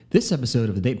This episode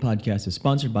of the Date Podcast is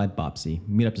sponsored by Bopsy.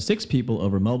 Meet up to 6 people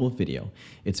over mobile video.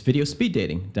 It's video speed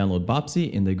dating. Download Bopsy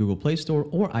in the Google Play Store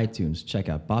or iTunes. Check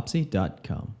out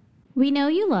bopsy.com. We know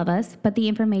you love us, but the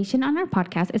information on our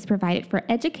podcast is provided for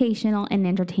educational and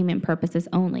entertainment purposes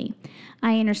only.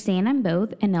 I understand I'm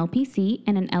both an LPC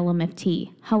and an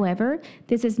LMFT. However,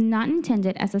 this is not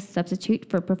intended as a substitute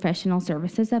for professional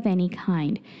services of any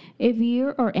kind. If you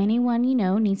or anyone you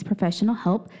know needs professional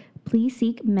help, please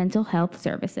seek mental health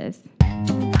services.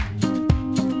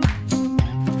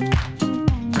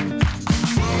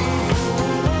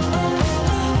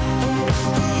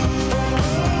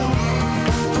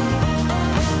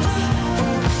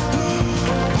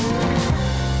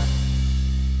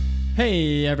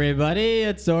 Hey everybody,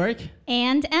 it's Zorik,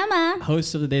 And Emma.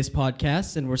 host of the Day's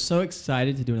Podcast, and we're so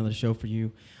excited to do another show for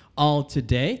you all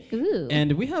today. Ooh.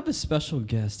 And we have a special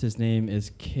guest. His name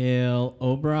is Cale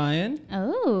O'Brien.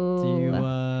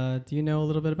 Oh. Do you know a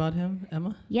little bit about him,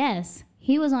 Emma? Yes,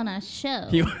 he was on a show.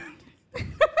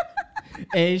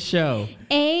 A show.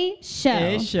 A show.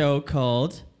 A show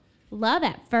called Love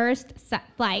at First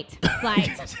Flight.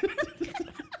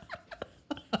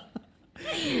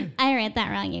 I read that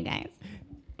wrong, you guys.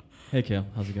 Hey Cale,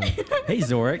 how's it going? Hey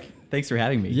Zorik, thanks for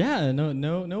having me. Yeah,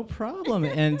 no problem.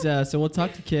 And so we'll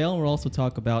talk to Cale, and we'll also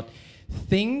talk about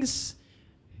things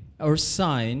or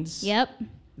signs Yep.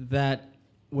 that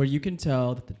where you can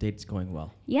tell that the date's going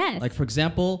well. Yes. Like for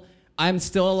example, I'm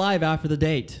still alive after the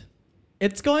date.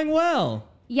 It's going well.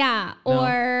 Yeah.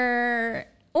 No.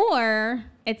 Or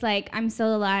it's like I'm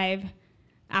still alive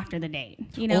after the date.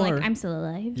 You know, Or- like I'm still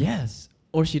alive. Yes.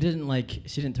 Or she didn't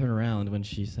turn around when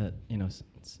she said,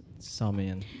 saw me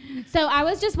and So I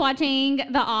was just watching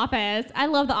The Office. I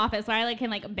love The Office, so I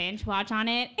can binge watch on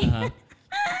it.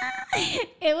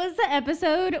 It was the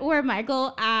episode where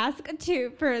Michael asked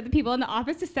for the people in the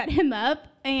office to set him up,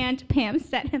 and Pam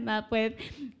set him up with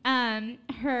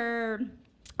her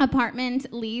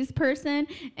apartment lease person,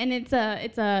 and it's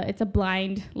a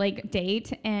blind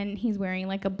date, and he's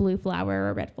wearing a blue flower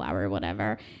or a red flower or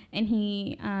whatever, and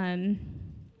he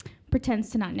pretends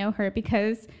to not know her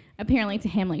because apparently to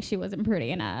him she wasn't pretty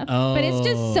enough. Oh. But it's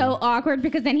just so awkward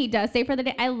because then he does stay for the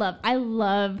day. I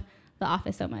love The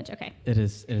Office so much. Okay. it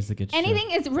is a good show.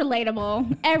 Anything is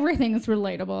relatable. Everything is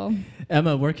relatable.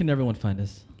 Emma, where can everyone find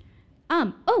us?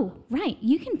 Oh, right.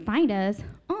 You can find us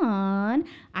on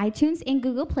iTunes and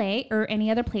Google Play or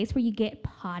any other place where you get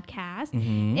podcasts.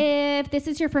 Mm-hmm. If this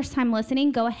is your first time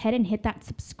listening, go ahead and hit that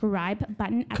subscribe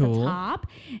button at the top.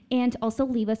 And also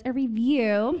leave us a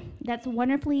review that's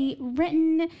wonderfully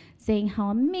written saying how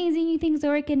amazing you think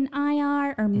Zorik and I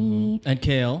are, or me. And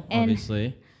Cale, And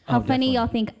obviously. How Oh, funny definitely. y'all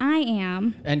think I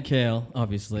am. And Cale,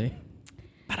 obviously.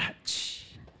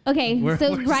 Okay, We're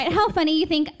write how funny you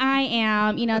think I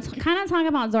am. Kind of talk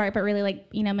about Zorik, but really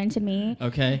mention me.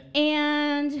 Okay.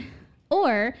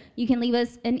 Or you can leave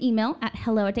us an email at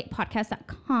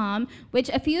hello@datepodcast.com, which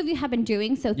a few of you have been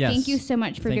doing. So Yes. thank you so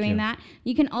much for Thank doing you. that.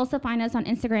 You can also find us on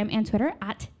Instagram and Twitter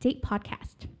at Date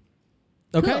Podcast.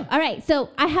 Okay. Cool. All right. So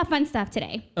I have fun stuff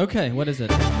today. Okay, what is it?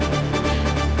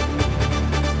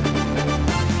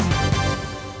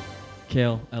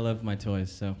 Cale, I love my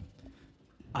toys, so.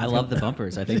 I love the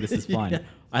bumpers. I think this is fun. Yeah.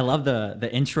 I love the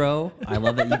intro. I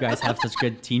love that you guys have such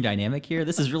good team dynamic here.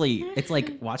 This is really, it's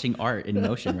like watching art in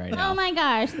motion right now. Oh my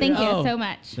gosh. Thank Oh. you so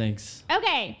much. Thanks.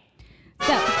 Okay.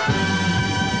 So,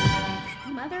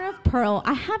 mother of pearl.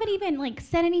 I haven't even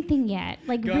said anything yet.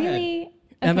 Go really. ahead.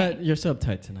 Emma, you're so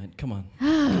uptight tonight. Come on.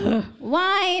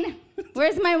 Wine.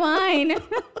 Where's my wine?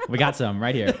 We got some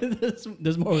right here.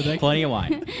 There's more with that. Plenty of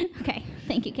wine. Okay.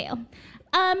 Thank you, Cale.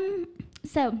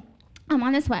 So I'm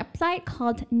on this website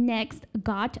called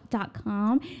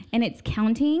nextgot.com, and it's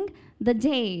counting the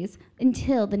days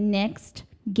until the next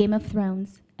Game of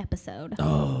Thrones episode.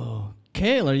 Oh,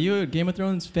 Cale, are you a Game of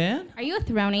Thrones fan? Are you a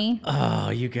throny? Oh,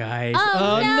 you guys.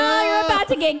 Oh, no, you're about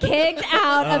to get kicked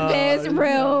out of this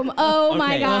room. Oh,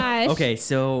 my gosh. Okay,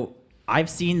 so I've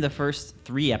seen the first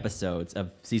 3 episodes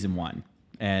of season 1.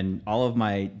 And all of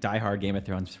my diehard Game of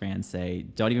Thrones fans say,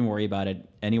 don't even worry about it.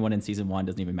 Anyone in season 1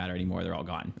 doesn't even matter anymore. They're all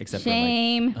gone. Except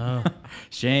Shame. Oh, for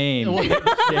shame. you're Shame.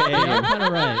 kind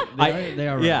of right. They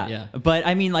are right. Yeah. But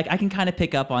I mean, I can kind of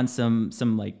pick up on some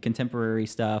contemporary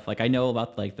stuff. I know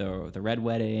about the Red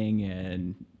Wedding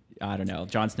and I don't know,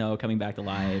 Jon Snow coming back to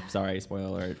life. Sorry, spoiler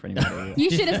alert for anybody.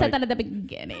 You should have said that at the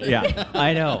beginning. Yeah,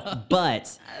 I know.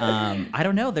 But I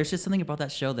don't know. There's just something about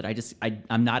that show that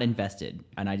I'm not invested,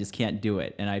 and I just can't do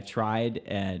it. And I've tried,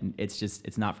 and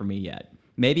it's not for me yet.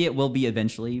 Maybe it will be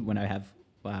eventually when I have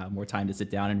more time to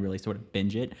sit down and really sort of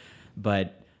binge it.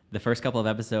 But the first couple of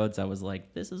episodes, I was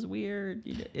like, "This is weird.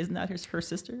 Isn't that her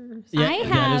sister?" Yeah, I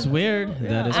that is have- weird.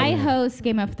 That is I weird. host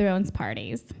Game of Thrones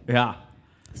parties, Yeah.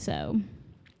 so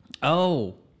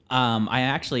Oh, I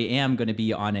actually am going to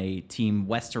be on a Team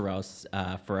Westeros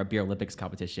for a Beer Olympics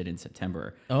competition in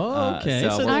September. Oh, okay. So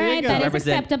all there you right, go. that is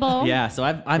represent- acceptable. Yeah, so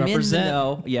I'm in the Represent.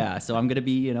 know. Yeah, so I'm gonna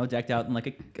be decked out in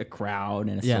like a crown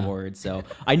and a Yeah. sword. So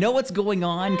I know what's going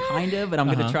on, kind of, and I'm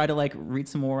Uh-huh. gonna try to like read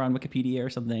some more on Wikipedia or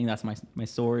something. That's my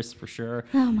source for sure.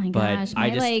 Oh my But gosh,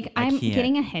 I just- I I'm can't.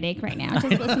 getting a headache right now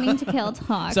just listening to Cale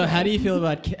talk. So how do you feel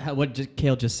about what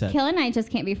Cale just said? Cale and I just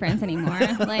can't be friends anymore.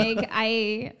 Like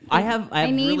I have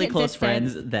need really close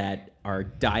distance. friends that are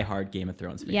diehard Game of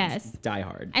Thrones fans. Yes.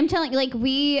 Diehard. I'm telling you,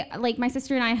 like my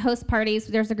sister and I host parties.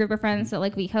 There's a group of friends that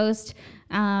like we host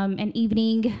an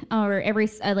evening or every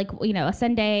a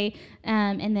Sunday,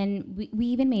 and then we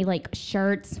even made like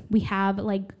shirts. We have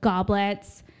like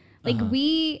goblets. Like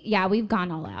we've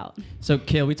gone all out. So,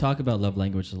 Cale, we talk about love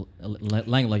languages a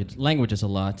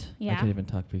lot. Yeah. I can't even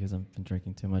talk because I've been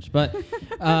drinking too much. But,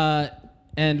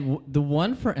 the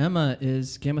one for Emma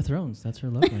is Game of Thrones. That's her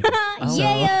love language.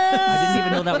 Yeah. I didn't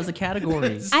even know that was a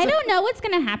category. I don't know what's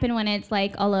gonna happen when it's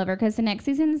like all over because the next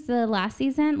season's the last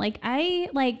season. But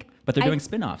they're doing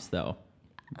spin-offs though.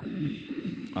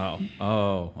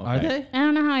 Oh, okay. Are they? I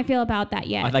don't know how I feel about that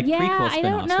yet. Like yeah, prequel I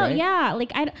don't spin-offs, know. right? Yeah,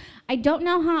 like I don't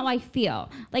know how I feel.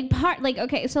 Part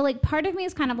of me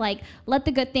is kind of like let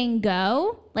the good thing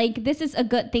go. Like this is a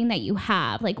good thing that you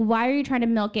have. Like why are you trying to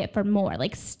milk it for more?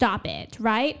 Like stop it,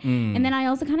 right? And then I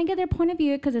also kind of get their point of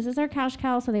view because this is our cash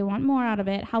cow, so they want more out of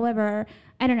it. However,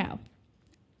 I don't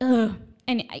know.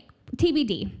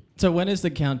 TBD. So when is the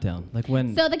countdown? Like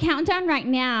when? So the countdown right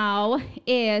now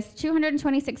is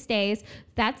 226 days.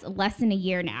 That's less than a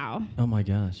year now. Oh my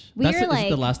gosh. We're Is it like-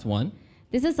 the last one?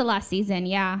 This is the last season,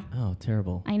 yeah. Oh,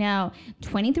 terrible. I know.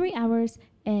 23 hours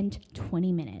and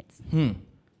 20 minutes.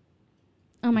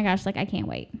 Oh my gosh, like I can't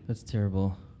wait. That's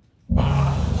terrible.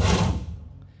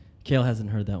 Cale hasn't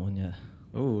heard that one yet.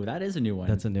 Ooh, that is a new one.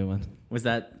 That's a new one. Was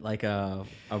that like a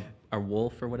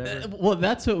wolf or whatever? Well,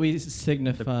 that's what we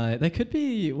signify. That could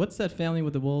be, what's that family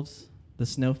with the wolves? The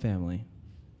Snow Family.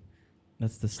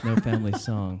 That's the Snow Family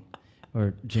song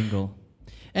or jingle.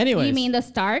 Anyways. You mean the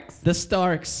Starks? The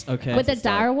Starks. Okay. With the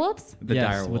direwolves? The Yes,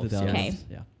 dire with wolves. the dire Okay. wolves,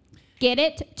 yeah. Get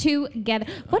it together.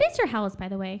 What is your house, by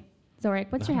the way? Zorik,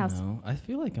 what's your house? No, I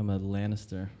feel like I'm a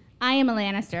Lannister. I am a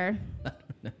Lannister.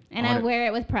 And I wear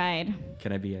it with pride.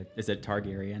 Can I be is it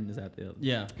Targaryen? Is that the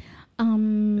Yeah.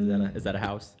 is that a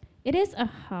house? It is a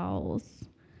house.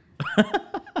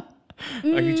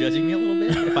 Are you judging me a little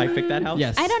bit if I pick that house?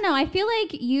 Yes. I don't know. I feel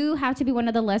like you have to be one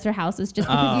of the lesser houses just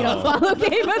because you don't follow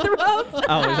Game of Thrones.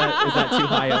 Oh, is that too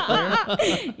high up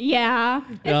there? Yeah.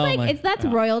 Oh my- That's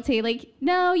royalty. Like,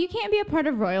 no, you can't be a part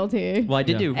of royalty. Well, I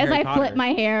did do As Harry I Potter. flip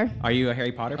my hair. Are you a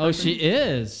Harry Potter Oh, person? she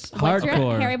is. What's your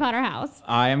Hardcore. Harry Potter house?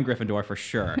 I am Gryffindor for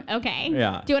sure. Okay.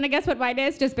 Yeah. Do you want to guess what mine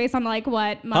is? Just based on like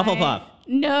what my Hufflepuff.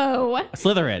 No.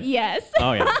 Slytherin. Yes.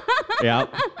 Oh yeah. Yeah.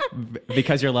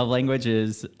 Because your love language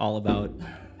is all about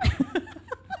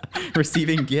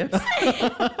receiving gifts.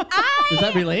 Does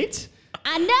that relate?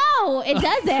 No, it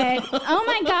doesn't. Oh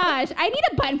my gosh. I need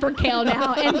a button for Cale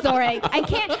now and Zorik. I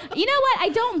can't. You know what? I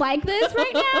don't like this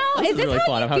right now. This Is is this really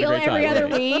fun. how I'm having you a feel great every time.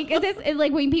 other week? Is this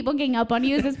like when people gang up on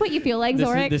you? Is this what you feel like,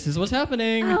 Zorik? This is what's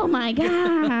happening. Oh my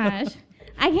gosh.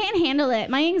 I can't handle it.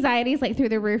 My anxiety is like through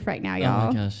the roof right now, y'all.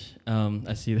 Oh my gosh.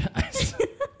 I see that.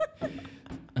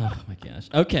 Oh my gosh.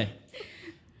 Okay.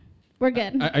 We're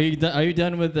good. Are you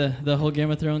done with the whole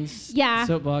Game of Thrones Yeah.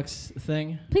 soapbox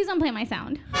thing? Please don't play my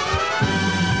sound.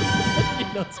 You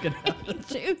know what's gonna happen.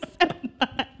 You so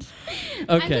much.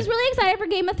 I'm Okay. just really excited for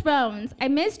Game of Thrones. I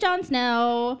miss Jon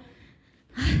Snow.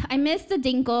 I miss the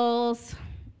Dinkles.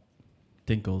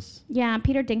 Dinkles. Yeah,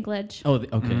 Peter Dinklage. Oh,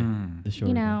 okay. The short.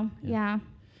 You know, yeah.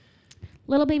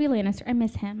 Little baby Lannister. I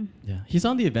miss him. Yeah. He's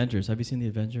on the Avengers. Have you seen the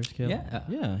Avengers, Cale? Yeah.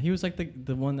 Yeah. He was like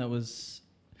the one that was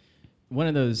one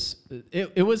of those.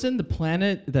 It was in the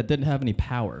planet that didn't have any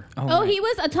power. Oh, he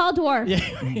was a tall dwarf. Yeah.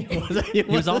 He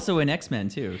was also in X-Men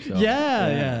too. So.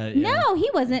 Yeah. No, he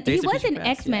wasn't. Days He of was Future in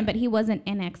Past, X-Men, yeah. but he wasn't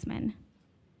in X-Men.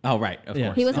 Oh right, of Yeah.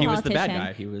 course. He was a he was politician. the bad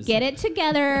guy. He was. Get it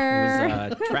together. He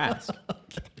was Trask.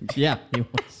 Yeah. He was.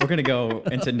 We're gonna go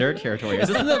into nerd territory. Is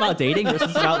this about dating or is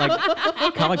this about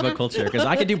like comic book culture? Because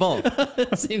I can do both.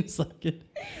 Seems like it.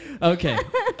 Okay.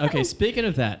 Okay. Speaking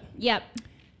of that, Yep.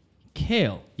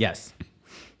 Cale. Yes.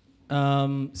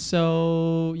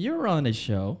 So you're on a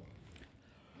show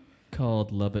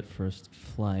called Love at First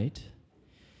Flight.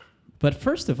 But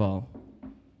first of all,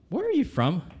 where are you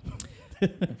from?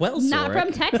 Well, Not Zorik,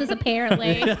 from Texas,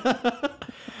 apparently.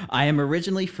 I am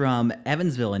originally from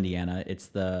Evansville, Indiana. It's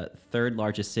the third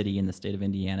largest city in the state of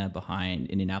Indiana, behind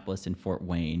Indianapolis and Fort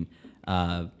Wayne.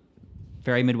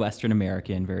 Very Midwestern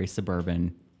American, very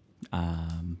suburban.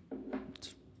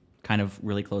 It's kind of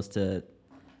really close to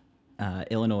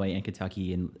Illinois and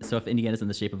Kentucky. And so if Indiana's in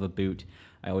the shape of a boot,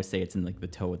 I always say it's in like the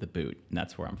toe of the boot, and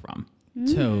that's where I'm from.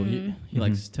 Toe. He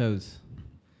likes toes.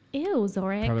 Ew,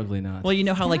 Zorik. Probably not. Well, you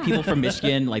know how like people from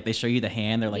Michigan, like they show you the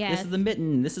hand, they're like, Yes. this is the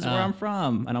mitten, this is where I'm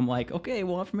from. And I'm like, okay,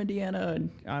 well, I'm from Indiana and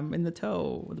I'm in the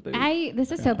toe of the boot.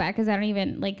 This is so bad because I don't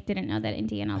even didn't know that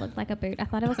Indiana looked like a boot. I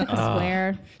thought it was like a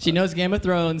square. She knows Game of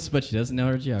Thrones, but she doesn't know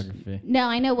her geography. No,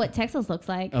 I know what Texas looks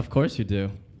like Of course you do.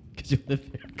 Because you live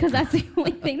here. because that's the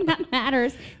only thing that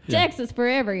matters. Yeah. Texas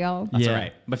forever, y'all. That's Yeah.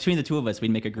 right. Between the two of us,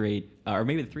 we'd make a great, or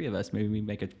maybe the three of us, maybe we'd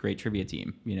make a great trivia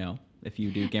team, you know? If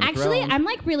you do Game of Actually, Thrones. I'm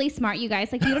like really smart, you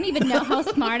guys. Like, you don't even know how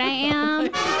smart I am.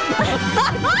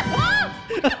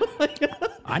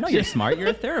 I know you're smart. You're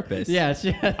a therapist. Yeah,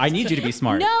 she has. I need you to be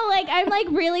smart. No, like, I'm like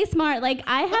really smart. Like,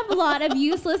 I have a lot of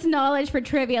useless knowledge for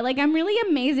trivia. Like, I'm really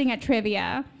amazing at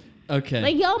trivia. Okay.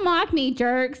 Like, y'all mock me,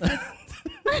 jerks.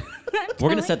 We're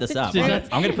going to set this up. She's I'm not-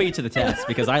 going to put you to the test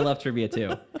because I love trivia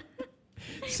too.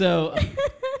 So,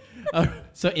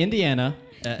 so Indiana,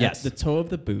 Yes. at the toe of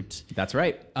the boot. That's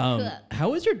right. How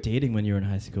was your dating when you were in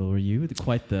high school? Were you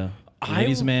quite the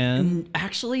ladies' man?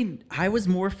 Actually, I was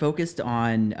more focused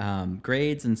on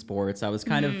grades and sports. I was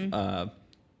kind of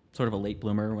sort of a late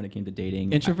bloomer when it came to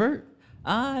dating. Introvert?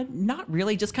 Not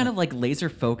really. Just kind of like laser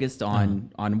focused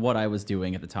on what I was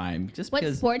doing at the time. Just What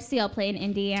because. sports do y'all play in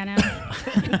Indiana?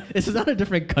 This is not a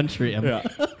different country, Emma.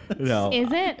 No. Is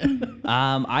it?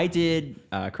 I did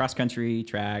cross country,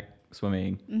 track,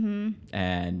 swimming,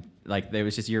 and like it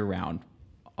was just year round.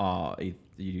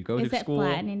 You go Is to it school.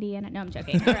 flat in Indiana? No, I'm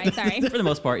joking. All right, sorry. For the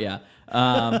most part, yeah.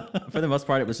 For the most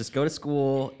part, it was just go to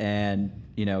school and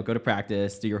go to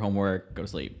practice, do your homework, go to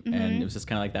sleep, and it was just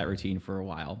kind of like that routine for a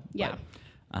while. Yeah.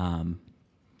 But,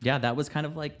 yeah, that was kind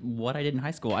of like what I did in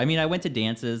high school. I mean, I went to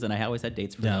dances and I always had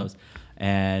dates for those,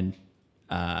 and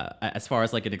as far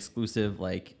as like an exclusive,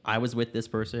 like I was with this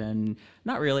person,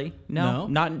 not really. No?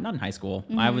 Not in high school.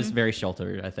 I was very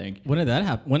sheltered, I think. When did that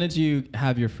happen? When did you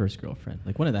have your first girlfriend?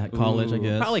 Like, when did that? College, I Ooh,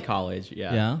 guess. Probably college,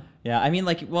 yeah. Yeah? Yeah, I mean,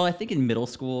 like, well, I think in middle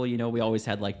school, we always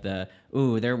had like they're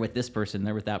with this person,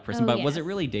 they're with that person. Oh, But was it yes.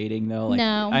 really dating though? Like,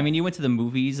 No. I mean, you went to the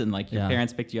movies and like your Yeah.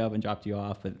 parents picked you up and dropped you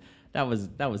off, but that was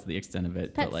the extent of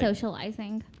it. That's but, like,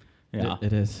 socializing. Yeah.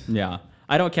 It is. Yeah.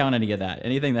 I don't count any of that.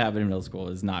 Anything that happened in middle school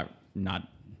is not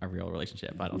a real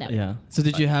relationship. I don't No. think. Yeah. So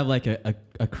did you have like a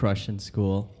crush in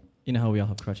school? You know how we all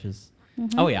have crushes?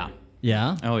 Oh yeah.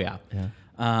 Yeah? Oh yeah. Yeah.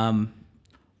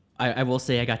 I will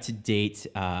say I got to date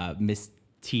Miss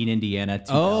Teen Indiana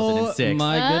Oh 2006.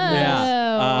 my goodness.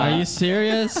 Yeah. Are you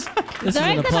serious? This is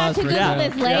an Zorik's about applause to for Google Cale.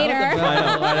 this later.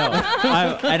 I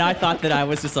know. And I thought that I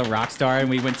was just a rock star, and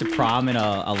we went to prom in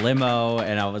a limo,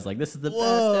 and I was like, this is the best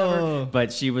Whoa. ever.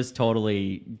 But she was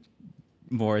totally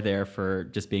more there for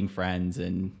just being friends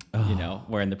and,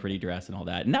 wearing the pretty dress and all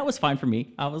that. And that was fine for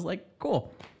me. I was like,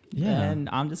 cool. Yeah. And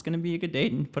I'm just going to be a good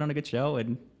date and put on a good show,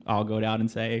 and I'll go down and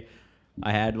say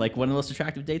I had like one of the most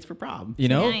attractive dates for prom.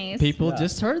 Nice. People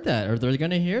just heard that, or they're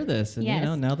going to hear this. And, Yes.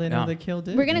 now they know Yeah. that Cale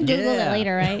did. We're going to Google Yeah. it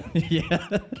later, right? Yeah.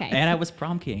 Okay. And I was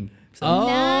prom king. So Oh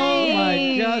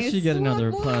my Nice. gosh, you get another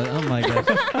applause. Oh my gosh.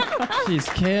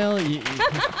 Jeez, Cale.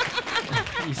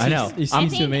 I know. You I seem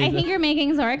to think you're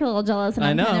making Zorik a little jealous, and I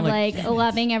I'm know, kind of I'm like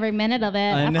loving every minute of it.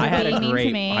 I after know. I had being a mean to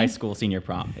great me. high school senior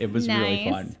prom. It was really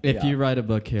Nice. fun. If Yeah. you write a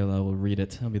book, Cale, I will read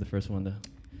it. I'll be the first one to.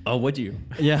 Oh, would you?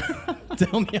 Yeah.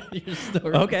 Tell me all your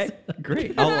stories. Okay,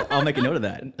 great. I'll make a note of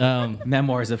that.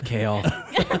 Memoirs of Cale,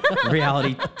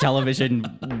 reality television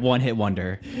one-hit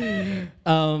wonder.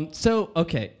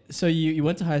 So you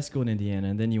went to high school in Indiana,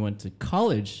 and then you went to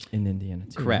college in Indiana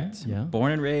too. Correct. Right? Yeah.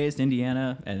 Born and raised in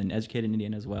Indiana, and then educated in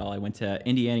Indiana as well. I went to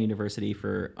Indiana University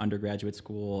for undergraduate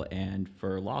school and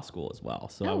for law school as well.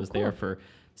 So I Oh, was cool. there for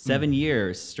 7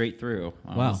 years straight through.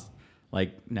 I Wow. was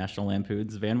like National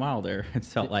Lampoon's Van Wilder. It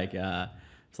felt like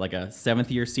it's like a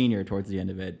 7th-year senior towards the end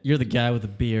of it. You're the guy with the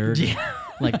beard,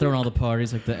 like throwing all the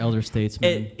parties, like the elder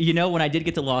statesman. When I did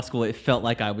get to law school, it felt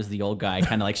like I was the old guy,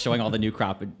 kind of like showing all the new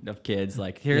crop of kids,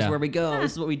 like, here's Yeah. where we go,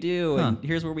 this is what we do, and Huh.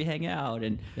 here's where we hang out.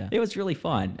 And Yeah. it was really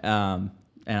fun. And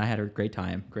I had a great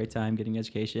time getting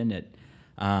education.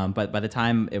 But by the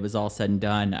time it was all said and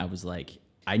done, I was like,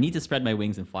 I need to spread my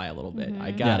wings and fly a little bit.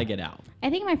 I got to Yeah. get out. I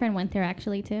think my friend went there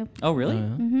actually too. Oh, really?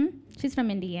 Oh, yeah? She's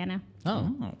from Indiana.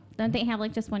 Oh. Oh. Don't they have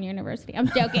like just one university? I'm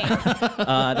joking.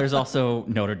 There's also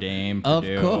Notre Dame. Of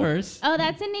Purdue. course. Oh,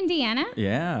 that's in Indiana?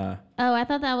 Yeah. Oh, I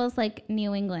thought that was like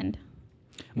New England.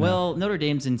 Well, Notre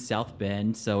Dame's in South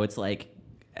Bend, so it's like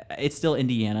it's still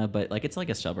Indiana, but like it's like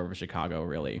a suburb of Chicago,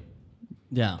 really.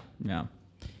 Yeah. Yeah.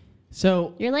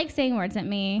 So You're like saying words at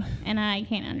me, and I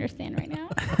can't understand right now.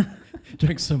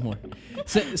 drink some more.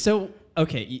 So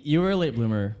okay, you were a late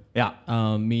bloomer. Yeah.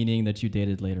 Meaning that you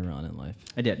dated later on in life.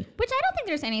 I did. Which I don't think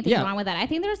there's anything Yeah. wrong with that. I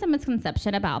think there's a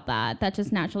misconception about that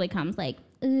just naturally comes like,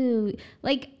 ooh,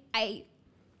 like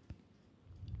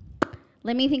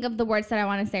let me think of the words that I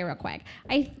want to say real quick.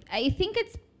 I think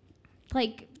it's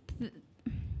like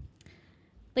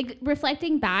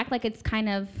reflecting back, like it's kind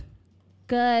of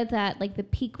good that like the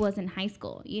peak was in high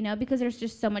school, you know, because there's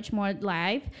just so much more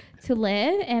life to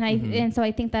live, and and so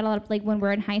I think that a lot of like when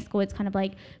we're in high school, it's kind of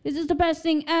like this is the best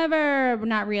thing ever. We're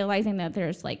not realizing that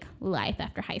there's like life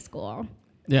after high school.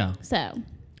 Yeah. So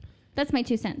that's my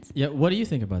 2 cents. Yeah. What do you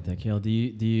think about that, Cale? Do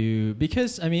you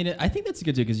because I mean I think that's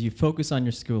good too because you focus on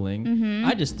your schooling.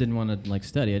 I just didn't want to like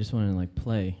study. I just wanted to like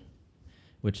play,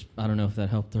 which I don't know if that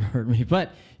helped or hurt me.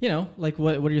 But you know, like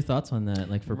what are your thoughts on that?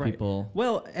 Like for people.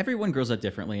 Well, everyone grows up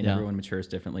differently and Yeah. everyone matures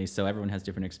differently. So everyone has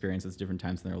different experiences, different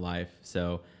times in their life.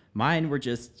 So mine were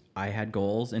just I had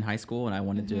goals in high school and I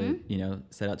wanted to, you know,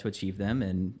 set out to achieve them.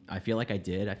 And I feel like I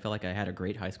did. I feel like I had a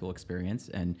great high school experience.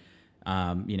 And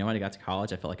you know, when I got to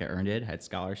college, I felt like I earned it, had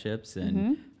scholarships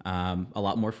and a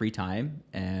lot more free time.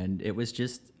 And it was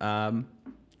just a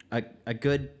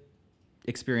good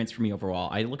experience for me overall.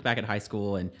 I look back at high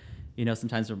school and, you know,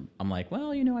 sometimes I'm like,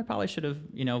 well, you know, I probably should have,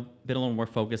 you know, been a little more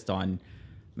focused on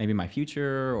maybe my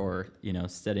future or, you know,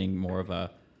 studying more of a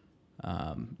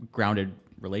grounded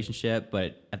relationship.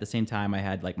 But at the same time, I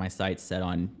had like my sights set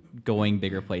on going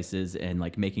bigger places and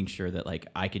like making sure that like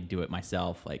I could do it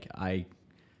myself. Like I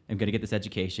am going to get this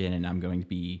education and I'm going to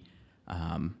be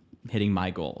hitting my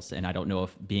goals. And I don't know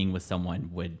if being with someone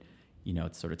would, you know,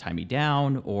 sort of tie me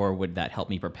down, or would that help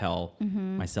me propel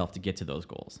myself to get to those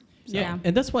goals? So. Yeah.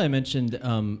 And that's why I mentioned,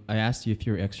 I asked you if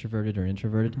you're extroverted or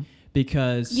introverted,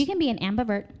 because You can be an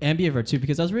ambivert. ambivert too,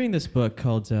 because I was reading this book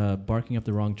called Barking Up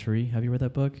the Wrong Tree. Have you read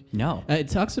that book? No. It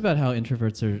talks about how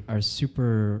introverts are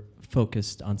super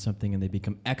focused on something and they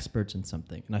become experts in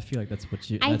something. And I feel like that's what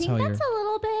you, I that's think how that's you're. a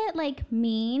little bit like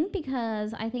mean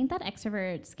because I think that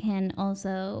extroverts can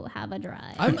also have a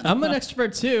drive. I'm an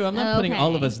extrovert too. I'm not putting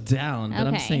all of Okay. us down, but I'm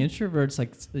Okay. saying introverts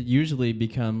like usually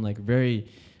become like very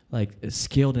like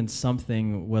skilled in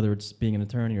something, whether it's being an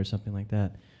attorney or something like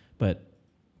that. But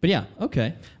yeah,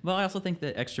 okay. Well, I also think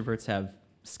that extroverts have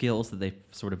skills that they've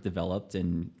sort of developed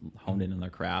and honed in on their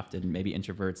craft, and maybe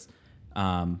introverts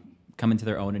come into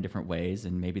their own in different ways,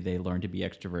 and maybe they learn to be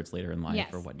extroverts later in life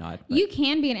Yes. or whatnot. But You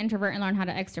can be an introvert and learn how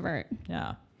to extrovert.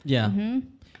 yeah. Yeah. Mm-hmm.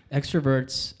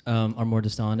 Extroverts are more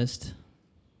dishonest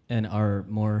and are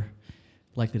more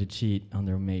likely to cheat on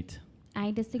their mate.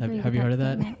 I disagree. Have with you heard of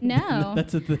that? statement. No.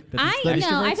 That's a I study. know.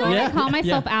 I don't Yeah. want to call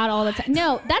myself Yeah. out all the time.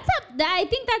 No, I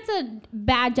think that's a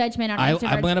bad judgment on I'm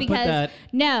extroverts. gonna put because, that-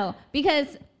 No,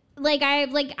 because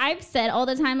I've said all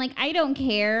the time, like I don't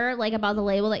care like about the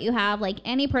label that you have. Like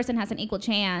any person has an equal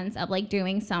chance of like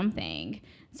doing something.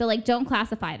 So like don't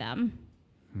classify them.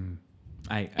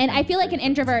 I feel like an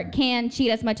introvert can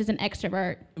cheat as much as an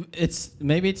extrovert.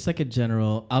 Maybe it's like a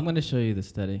general. I'm going to show you the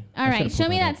study. All I right, should've show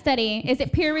pulled me that up. study. Is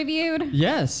it peer reviewed?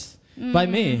 Yes, by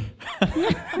me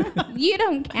You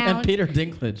don't count. and Peter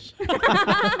Dinklage.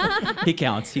 He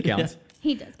counts. He counts.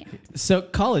 He does count. So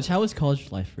college, how was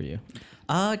college life for you?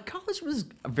 College was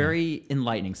very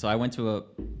enlightening. So I went to a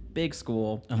big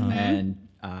school and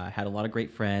had a lot of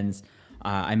great friends.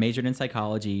 I majored in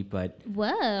psychology, but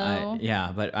Whoa.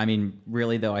 yeah, but I mean,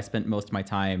 really though, I spent most of my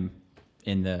time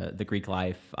in the Greek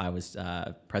life. I was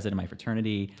president of my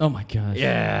fraternity. Oh my gosh.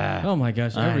 Yeah. Oh my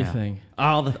gosh, I know. everything.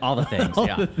 All the things. All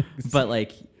yeah. the things. But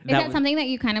like Is that was- something that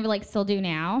you kind of like still do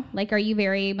now? Like, are you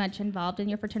very much involved in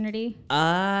your fraternity?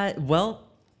 Well,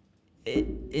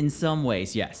 in some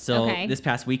ways, yes. So Okay. this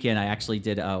past weekend, I actually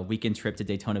did a weekend trip to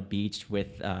Daytona Beach with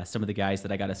some of the guys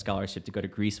that I got a scholarship to go to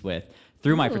Greece with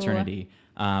through my Ooh. fraternity.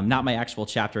 Not my actual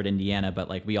chapter at Indiana, but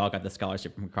like we all got the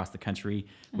scholarship from across the country.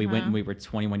 We went and we were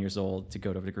 21 years old to go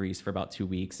over to Greece for about 2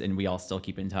 weeks, and we all still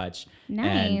keep in touch.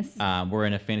 Nice. And we're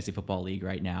in a fantasy football league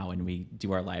right now, and we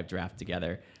do our live draft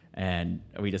together. And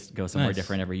we just go somewhere Nice.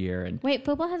 different every year. And Wait,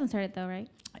 football hasn't started though, right?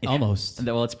 Almost.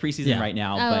 well, it's preseason Yeah. right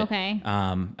now, Oh, but okay.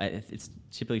 it's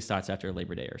typically starts after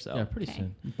Labor Day or so. Yeah, pretty Okay.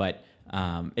 soon. But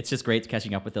it's just great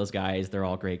catching up with those guys. They're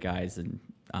all great guys, and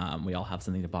we all have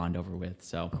something to bond over with.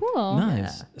 So Cool.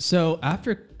 Nice. Yeah. So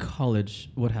after college,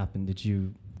 what happened? Did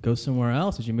you go somewhere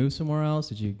else? Did you move somewhere else?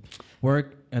 Did you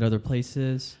work at other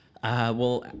places?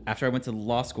 Well, after I went to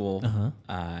law school, Uh-huh.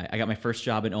 I got my first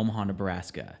job in Omaha,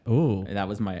 Nebraska. Oh. That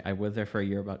was I lived there for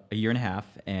about a year and a half,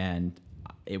 and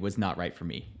it was not right for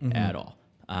me at all.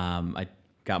 I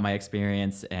got my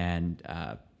experience, and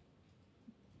I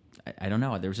don't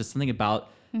know. There was just something about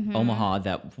Omaha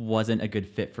that wasn't a good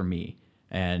fit for me,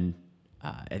 and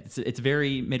it's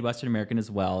very Midwestern American as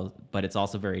well, but it's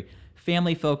also very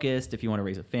family focused. If you want to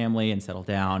raise a family and settle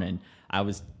down, and I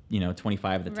was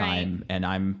 25 at the time, and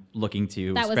I'm looking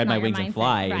to spread my wings and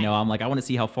fly. Right. I'm like, I want to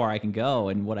see how far I can go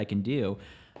and what I can do.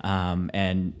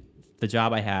 And the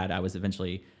job I had, I was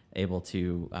eventually able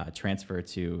to transfer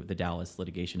to the Dallas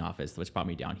litigation office, which brought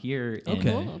me down here in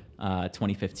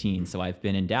 2015. So I've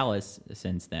been in Dallas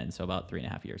since then, so about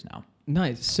 3.5 years now.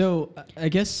 Nice. So I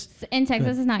guess And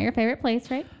Texas is not your favorite place,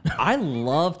 right? I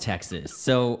love Texas.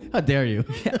 So how dare you?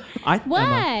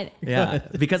 What? Yeah,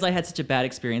 because I had such a bad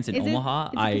experience in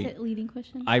Omaha, Is it a leading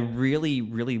question? I really,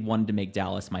 really wanted to make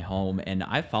Dallas my home, and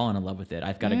I've fallen in love with it.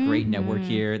 I've got a great network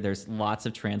here. There's lots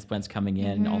of transplants coming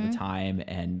in all the time,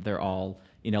 and they're all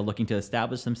looking to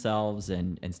establish themselves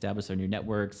and establish their new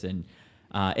networks, and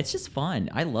it's just fun.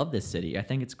 I love this city. I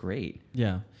think it's great.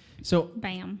 Yeah. So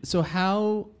Bam. So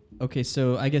how? Okay.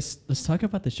 So I guess let's talk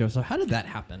about the show. So how did that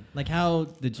happen? Like, how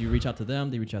did you reach out to them?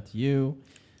 Did they reach out to you?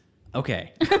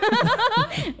 Okay.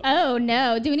 Oh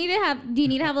no! Do you need to have a little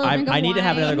drink of wine? I need to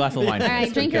have another glass of wine. All for right,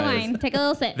 this drink your because wine. Take a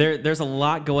little sip. There's a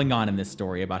lot going on in this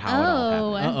story about how it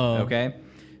all happened. Uh-oh. Okay.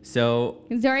 So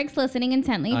Zorik's listening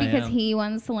intently I because am. he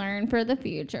wants to learn for the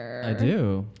future. I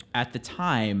do. at the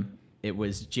time, it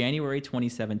was January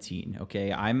 2017.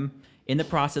 Okay. I'm in the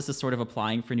process of sort of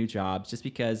applying for new jobs just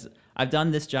because I've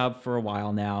done this job for a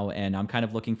while now and I'm kind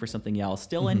of looking for something else,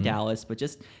 still in Dallas, but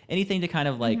just anything to kind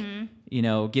of like,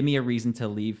 give me a reason to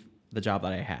leave the job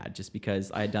that I had just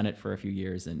because I had done it for a few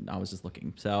years and I was just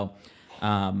looking. So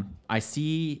I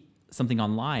see something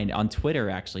online on Twitter,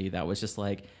 actually, that was just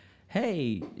like,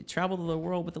 hey, travel to the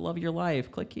world with the love of your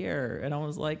life, click here. And I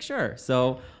was like, sure.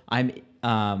 So I'm,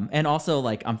 and also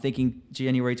like, I'm thinking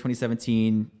January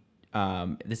 2017,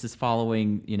 this is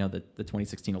following, the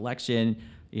 2016 election,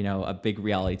 a big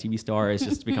reality TV star has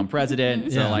just become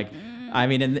president. So like, I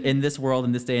mean, in this world,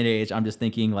 in this day and age, I'm just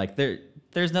thinking like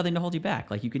there's nothing to hold you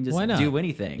back. Like you can just do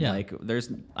anything. Yeah. Like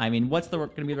what's going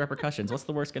to be the repercussions? What's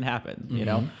the worst can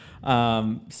happen?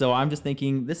 So I'm just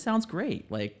thinking this sounds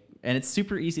great. Like, and it's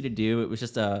super easy to do. It was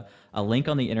just a link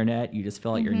on the internet. You just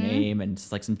fill out your name and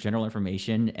just like some general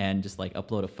information and just like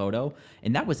upload a photo.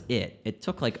 And that was it. It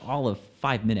took like all of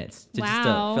 5 minutes to just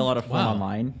fill out a form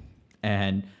online,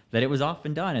 and then it was off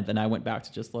and done. And then I went back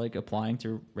to just like applying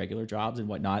to regular jobs and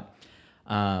whatnot.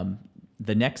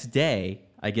 The next day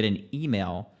I get an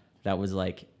email that was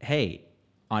like, hey,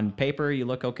 on paper, you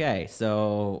look okay.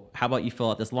 So how about you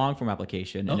fill out this long form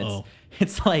application? And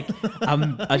it's like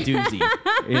a doozy.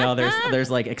 There's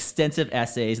like extensive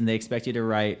essays, and they expect you to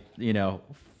write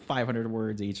 500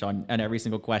 words each on every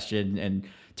single question. And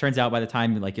turns out by the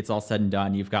time like it's all said and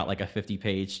done, you've got like a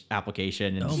 50-page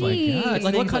application. And Oh my God!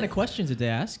 Like, what kind like- of questions did they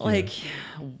ask you? like,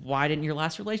 why didn't your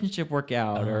last relationship work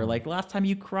out? Or like last time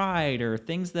you cried, or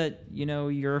things that,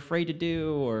 you're afraid to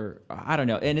do, or I don't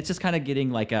know. And it's just kind of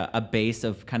getting like a base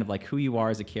of kind of like who you are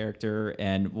as a character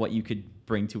and what you could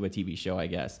bring to a TV show, I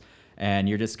guess. And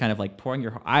you're just kind of like pouring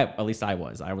at least I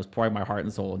was pouring my heart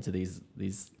and soul into these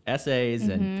essays.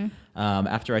 And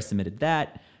after I submitted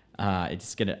that, I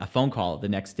just get a phone call the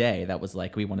next day that was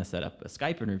like, we want to set up a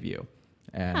Skype interview.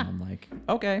 And I'm like,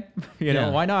 okay,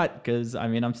 why not? Because I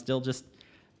mean, I'm still just,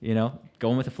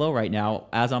 going with the flow right now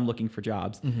as I'm looking for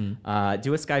jobs. Do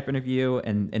a Skype interview,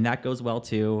 and that goes well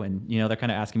too. And they're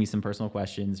kind of asking me some personal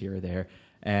questions here or there.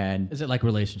 And is it like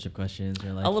relationship questions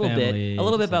or like a little family,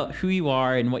 bit about who you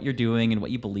are and what you're doing and what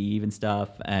you believe and stuff.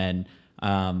 And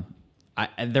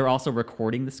they're also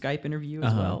recording the Skype interview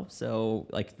as well. So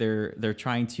like they're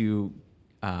trying to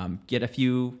get a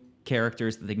few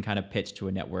characters that they can kind of pitch to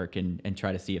a network and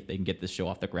try to see if they can get this show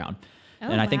off the ground.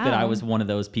 And I think that I was one of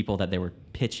those people that they were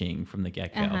pitching from the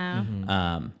get-go.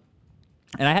 And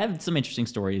I have some interesting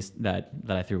stories that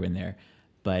I threw in there.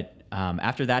 But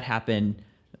after that happened,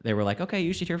 they were like, okay,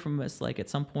 you should hear from us like at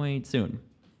some point soon.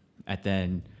 And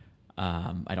then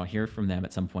I don't hear from them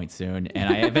at some point soon.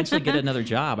 And I eventually get another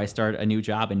job. I start a new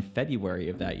job in February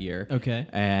of that year. Okay.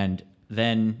 And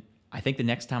then I think the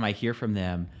next time I hear from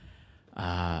them,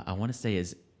 I want to say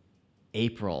is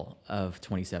April of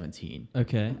 2017.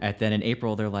 Okay. And then in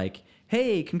April, they're like,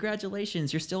 hey,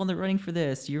 congratulations, you're still in the running for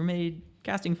this. You made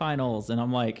casting finals. And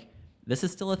I'm like, this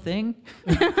is still a thing?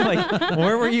 Like,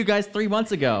 where were you guys 3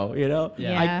 months ago? You know,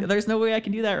 Yeah. there's no way I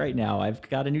can do that right now. I've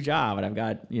got a new job and I've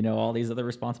got, you know, all these other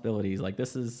responsibilities. Like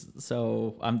this is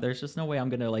so, there's just no way I'm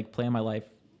going to like plan my life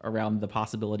around the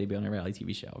possibility of being on a reality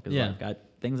TV show because I've got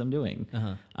things I'm doing.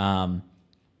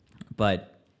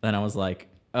 But then I was like,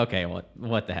 okay, well,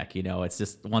 what the heck, you know, it's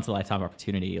just once in a lifetime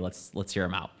opportunity. Let's hear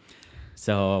them out.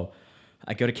 So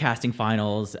I go to casting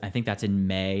finals. I think that's in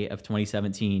May of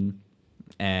 2017.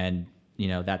 And, you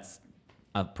know, that's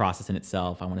a process in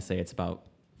itself. I want to say it's about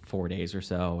 4 days or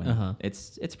so. And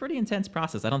it's a pretty intense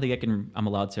process. I don't think I'm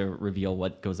allowed to reveal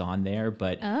what goes on there,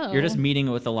 but you're just meeting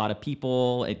with a lot of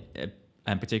people.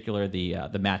 In particular,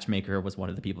 the matchmaker was one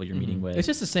of the people you're meeting with. It's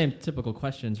just the same typical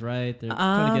questions, right? They're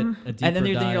trying to get a deeper and then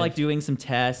dive. you're like doing some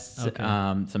tests,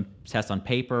 some tests on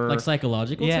paper, like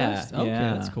psychological tests. Okay,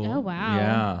 yeah. that's cool. Oh, wow.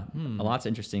 Yeah, a lots of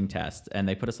interesting tests, and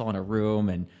they put us all in a room,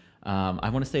 and I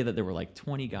want to say that there were like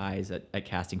 20 guys at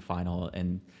casting final,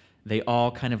 and they all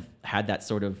kind of had that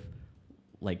sort of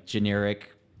like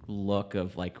generic look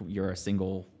of like you're a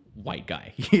single white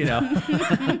guy, you know,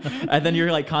 and then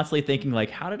you're like constantly thinking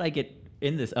like, how did I get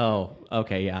in this? Oh,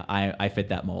 okay, yeah, I fit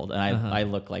that mold, and I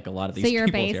look like a lot of these. So you're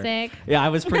people basic. Here. Yeah, I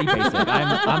was pretty basic.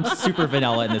 I'm super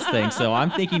vanilla in this thing, so I'm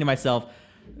thinking to myself,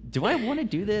 do I want to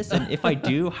do this? And if I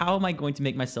do, how am I going to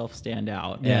make myself stand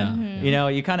out? Yeah. And, you know,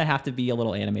 you kind of have to be a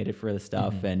little animated for this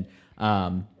stuff, and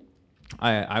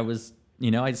I was,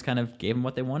 you know, I just kind of gave them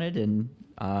what they wanted, and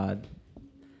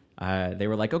they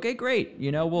were like, okay, great,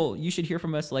 you know, well, you should hear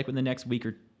from us like in the next week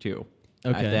or two.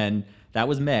 Okay. Then that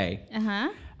was May. Uh-huh.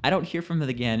 I don't hear from them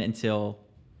again until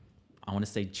I want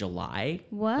to say July.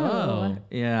 Whoa. Oh.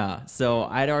 Yeah. So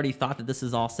I'd already thought that this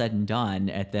is all said and done.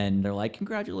 And then they're like,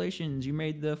 congratulations, you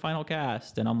made the final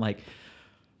cast. And I'm like,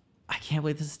 I can't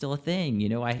believe this is still a thing. You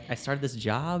know, I started this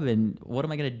job and what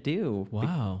am I going to do?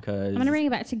 Wow. Because I'm going to bring it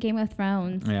back to Game of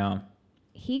Thrones. Yeah.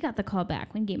 He got the call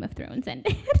back when Game of Thrones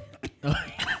ended. In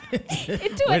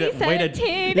Way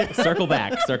 2017. to circle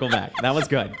back. That was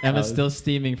good. Emma's still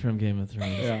steaming from Game of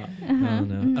Thrones. Yeah. Oh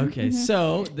no. Okay,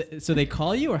 so so they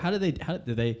call you, or how did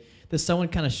they? Does someone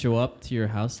kind of show up to your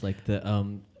house like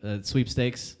the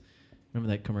sweepstakes?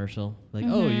 Remember that commercial? Like,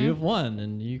 oh, you've won,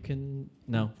 and you can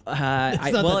no.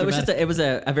 It was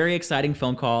a very exciting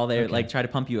phone call. They like try to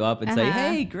pump you up and say,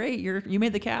 "Hey, great, you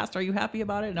made the cast. Are you happy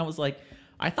about it?" And I was like,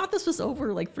 I thought this was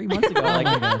over like 3 months ago.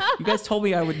 Like, you guys told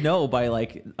me I would know by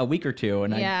like a week or two,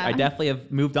 and I definitely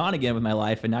have moved on again with my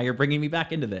life, and now you're bringing me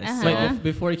back into this. So, Wait,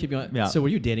 before you keep going, so were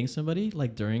you dating somebody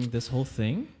like during this whole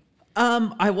thing?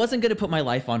 I wasn't going to put my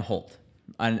life on hold.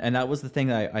 And that was the thing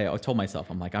that I told myself.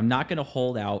 I'm like, I'm not going to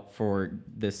hold out for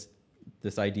this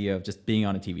idea of just being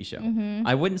on a TV show.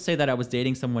 I wouldn't say that I was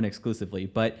dating someone exclusively,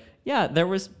 but yeah, there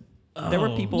were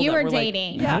people You that were were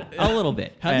dating. Like, yeah, a little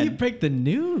bit. How do you break the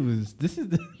news? This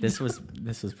was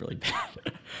really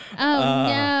bad. Oh,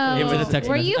 no. It was a text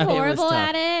Were message. you Okay, it was horrible tough.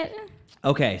 at it?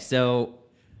 Okay, so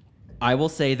I will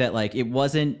say that like it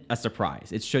wasn't a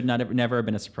surprise. It should never have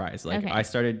been a surprise. Like I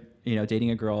started,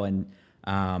 dating a girl, and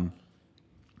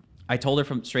I told her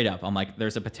from straight up, I'm like,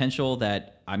 there's a potential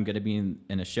that I'm gonna be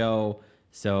in a show,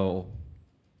 so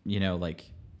like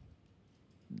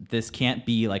this can't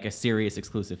be like a serious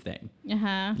exclusive thing.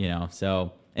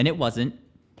 So, and it wasn't.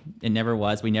 It never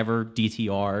was. We never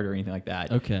DTR'd or anything like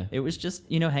that. Okay. It was just,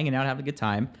 hanging out, having a good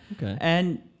time. Okay.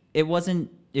 And it wasn't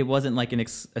like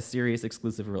a serious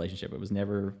exclusive relationship. It was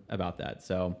never about that.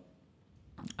 So,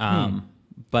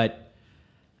 but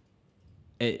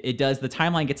it does, the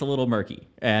timeline gets a little murky,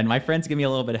 and my friends give me a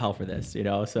little bit of hell for this,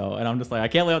 so, and I'm just like, I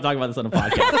can't believe I'm talking about this on a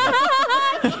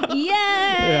podcast.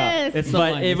 Yes. It's the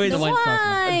But wine. it It's was the wine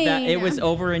talking. it was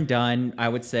over and done, I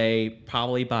would say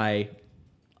probably by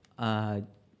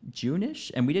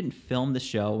June-ish, and we didn't film the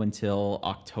show until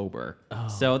October.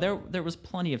 So there was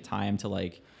plenty of time to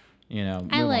like, I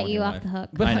move let on you in off life. the hook.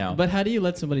 But I know. But how do you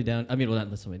let somebody down? I mean, well, not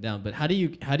let somebody down, but how do you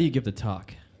give the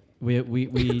talk? We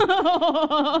like,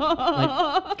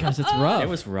 gosh, it's rough. It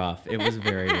was rough. It was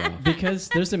very rough. because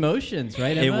there's emotions,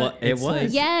 right? Emma? It It's was.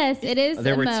 like- Yes, it is.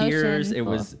 There were tears. It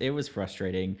emotionful. was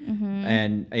frustrating,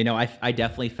 and I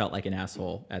definitely felt like an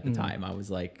asshole at the time. I was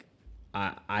like,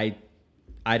 I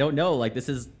don't know. Like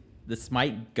this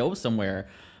might go somewhere.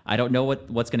 I don't know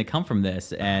what's going to come from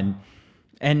this, and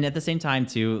at the same time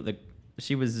too,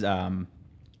 she was a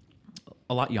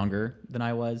lot younger than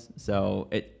I was, so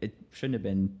it shouldn't have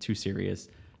been too serious.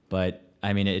 But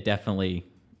I mean, it definitely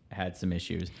had some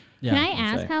issues. Yeah. Can I I'd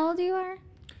ask say. how old you are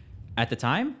At the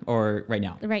time or right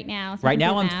now? right now? So Right I can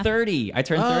now do I'm math. 30. I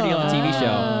turned 30 on the TV show.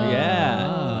 Oh.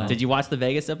 Yeah. Did you watch the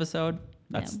Vegas episode?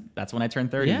 That's when I turned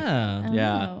 30. Yeah.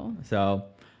 Yeah. Oh. So,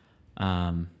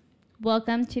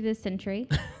 welcome to this century.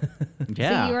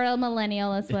 Yeah. So you are a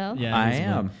millennial as well. Yeah, I as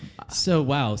well. am. So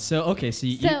wow. So okay. So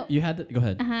you had to go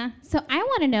ahead. Uh-huh. So I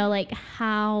want to know like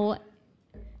how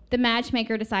the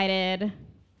matchmaker decided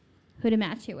who to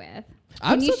match you with.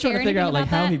 I'm Can you still trying to share figure out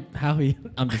anything like about how he.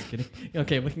 I'm just kidding.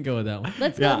 Okay, we can go with that one.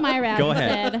 Let's go with my route Go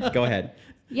instead. ahead. Go ahead.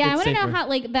 Yeah, I It's want to know safer. how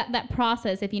like that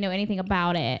process, if you know anything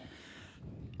about it,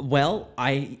 Well,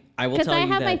 I will because tell I you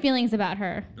have that. my feelings about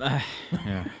her. I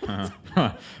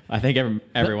think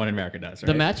everyone in America does. Right?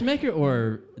 The matchmaker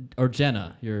or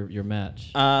Jenna, your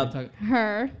match.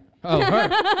 Her. Oh, her.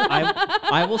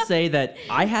 I will say that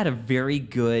I had a very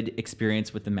good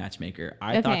experience with the matchmaker.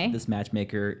 I thought Okay. that this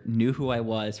matchmaker knew who I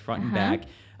was front and back.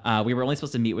 We were only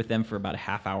supposed to meet with them for about a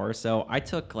half hour, so I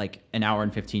took like an hour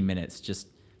and 15 minutes just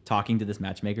talking to this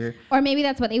matchmaker. Or maybe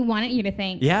that's what they wanted you to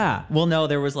think. Yeah. Well, no,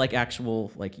 there was like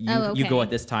actual like you Oh, go okay. at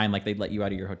this time, like they'd let you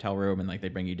out of your hotel room and like they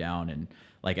bring you down, and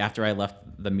like after I left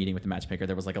the meeting with the matchmaker,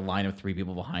 there was like a line of 3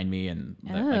 people behind me, and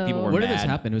like people Oh. were Where mad. did this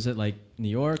happen? Was it like New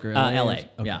York or LA. Okay.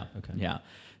 Yeah. Okay. Yeah.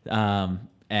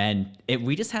 And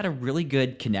we just had a really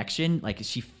good connection. Like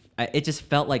it just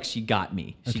felt like she got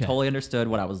me. She Okay. totally understood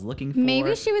what I was looking for.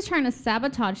 Maybe she was trying to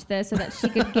sabotage this so that she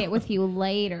could get with you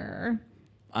later.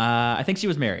 I think she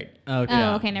was married. Okay.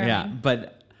 Oh, okay, never Yeah. mind.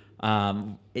 But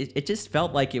it just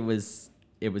felt like it was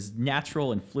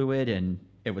natural and fluid and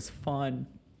it was fun.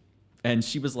 And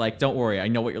she was like, "Don't worry, I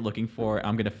know what you're looking for.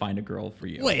 I'm gonna find a girl for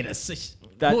you." Wait a sec.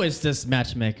 That- Who is this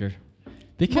matchmaker? Well,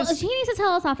 Because she needs to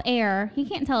tell us off air. He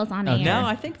can't tell us on Okay. air. No,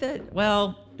 I think that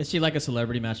is she like a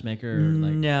celebrity matchmaker? Or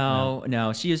like,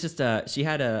 no. She was just she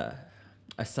had a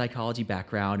psychology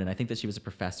background, and I think that she was a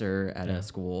professor at a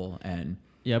school. And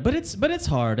Yeah, but it's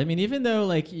hard. I mean, even though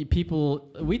like people,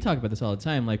 we talk about this all the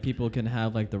time. Like people can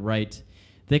have like the right,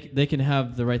 they can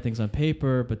have the right things on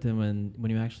paper, but then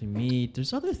when you actually meet,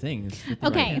 there's other things. that they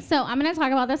Okay, might- so I'm gonna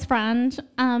talk about this friend.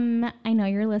 I know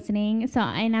you're listening,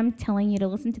 and I'm telling you to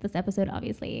listen to this episode,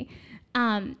 obviously.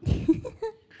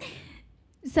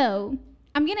 So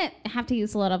I'm gonna have to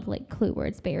use a lot of like clue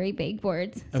words, very vague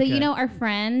words. So Okay. you know our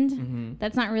friend, Mhm.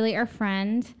 that's not really our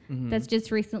friend, Mhm. that's just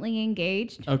recently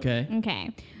engaged. Okay.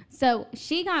 Okay, so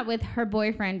she got with her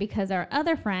boyfriend because our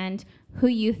other friend, who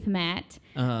youth met,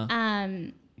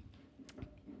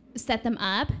 set them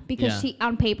up because Yeah. she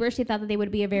on paper she thought that they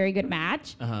would be a very good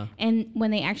match. Uh-huh. And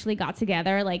when they actually got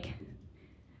together, like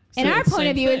in So our it's point same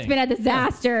of view, it's thing. been a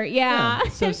disaster. Yeah.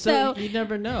 So you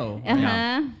never know.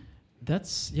 uh-huh.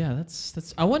 That's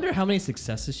I wonder how many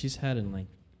successes she's had in like.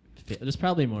 There's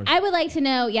probably more. I would like to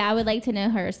know. Yeah, I would like to know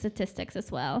her statistics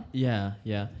as well. Yeah.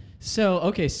 So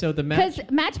okay, so the match.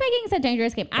 Because matchmaking is a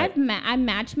dangerous game. Right. I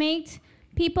matchmaked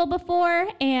people before,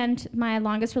 and my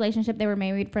longest relationship, they were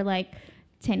married for like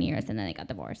 10 years, and then they got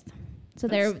divorced. So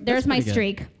there's That's my pretty good.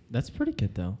 streak. That's pretty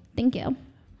good though. Thank you.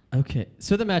 Okay,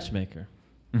 so the matchmaker.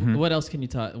 Mhm. What else can you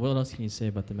talk? What else can you say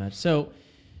about the match? So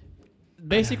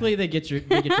basically, they get your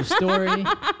story.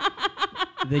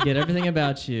 They get everything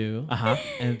about you,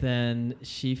 and then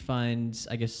she finds.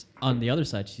 I guess on the other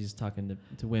side, she's talking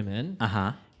to women,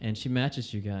 and she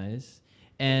matches you guys.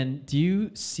 And do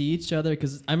you see each other?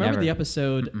 Because I remember Never. the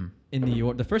episode in New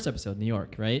York, the first episode in New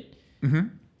York, right? Mm-hmm.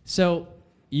 So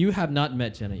you have not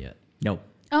met Jenna yet. No.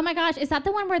 Oh my gosh, is that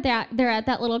the one where they're at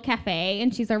that little cafe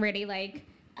and she's already like?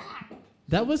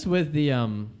 That was with the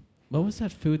What was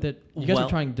that food that you guys Well, are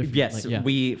trying different? Yes, like, yeah.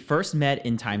 we first met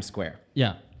in Times Square.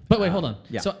 Yeah, but wait, hold on.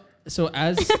 yeah. So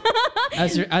as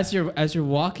you're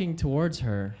walking towards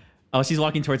her, Oh, she's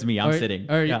walking towards me. I'm or- sitting.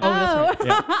 or- Yeah. oh, that's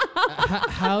right. Yeah.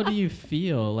 how do you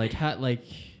feel? Like are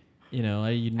you Are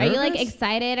nervous? you like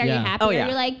excited? Are Yeah. you happy? Oh, Are yeah.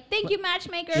 you like, thank you,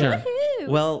 matchmaker? Sure. Woohoo.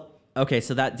 Well, okay,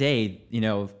 so that day,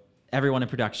 everyone in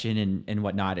production and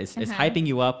whatnot is hyping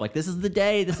you up. Like, this is the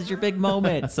day. This is your big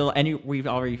moment. So, we've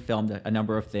already filmed a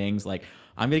number of things. Like,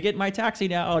 I'm going to get in my taxi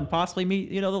now and possibly meet,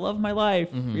 the love of my life,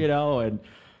 and,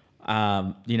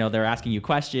 they're asking you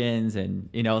questions and,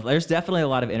 there's definitely a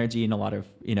lot of energy and a lot of,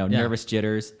 nervous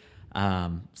jitters.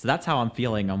 So that's how I'm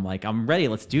feeling. I'm like, I'm ready.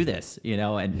 Let's do this,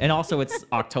 and also it's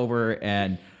October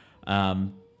and,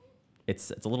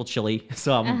 it's a little chilly.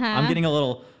 So I'm getting a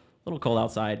little cold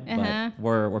outside, but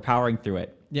we're powering through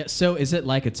it. Yeah. So is it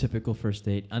like a typical first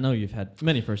date? I know you've had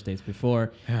many first dates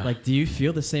before. Yeah. Like, do you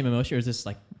feel the same emotion, or is this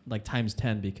like times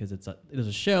 10 because there's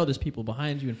a show, there's people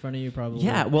behind you, in front of you, probably?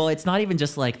 Yeah, well, it's not even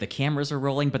just like the cameras are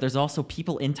rolling, but there's also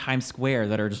people in Times Square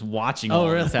that are just watching all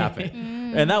of this really?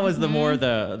 happen. And that was the more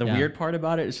the Yeah. weird part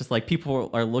about it. It's just like people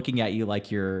are looking at you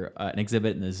like you're an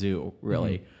exhibit in the zoo,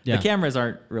 really. Yeah. The cameras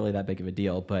aren't really that big of a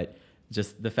deal, but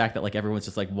just the fact that like everyone's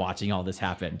just like watching all this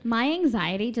happen. My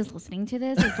anxiety just listening to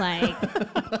this is like,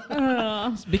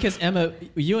 ugh. Because Emma,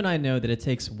 you and I know that it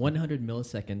takes 100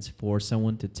 milliseconds for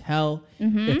someone to tell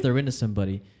if they're into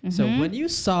somebody. So when you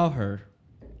saw her,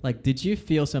 like, did you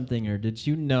feel something, or did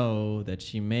you know that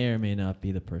she may or may not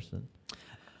be the person?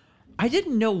 I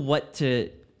didn't know what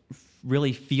to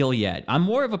really feel yet. I'm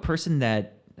more of a person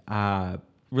that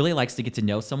really likes to get to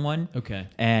know someone. Okay.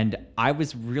 And I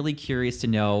was really curious to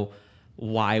know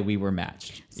why we were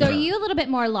matched. So are you a little bit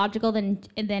more logical than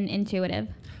intuitive?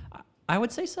 I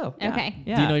would say so. Yeah. Okay.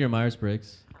 Yeah. Do you know your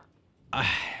Myers-Briggs?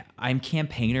 I'm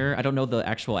campaigner. I don't know the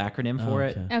actual acronym for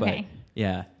it. okay. Okay. But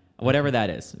yeah. Whatever that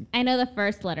is. I know the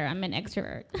first letter. I'm an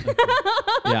extrovert.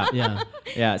 Yeah. Yeah.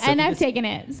 Yeah. So And if you I've just- taken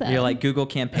it. So You're like Google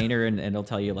campaigner and it'll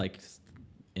tell you like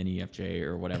NEFJ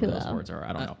or whatever those Cool. words are.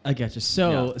 I don't know. I got you.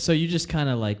 So you just kind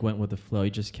of like went with the flow.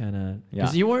 You just kind of,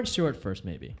 because Yeah. you weren't sure at first,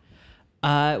 maybe.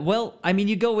 Well, I mean,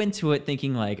 you go into it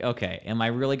thinking like, okay, am I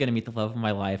really going to meet the love of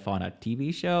my life on a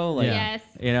TV show? Like, Yeah. Yes.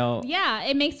 you know, Yeah,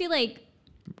 it makes you like,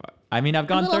 I mean, I've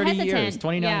gone little 30 years, hesitant.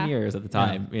 29 Yeah. years at the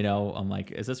time. You know, I'm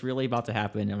like, is this really about to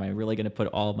happen? Am I really going to put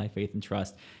all of my faith and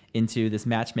trust into this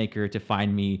matchmaker to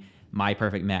find me my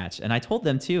perfect match? And I told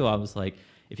them too, I was like,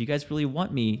 if you guys really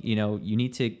want me, you know, you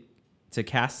need to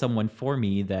cast someone for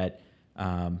me that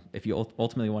if you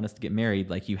ultimately want us to get married,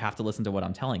 like you have to listen to what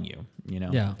I'm telling you, you know?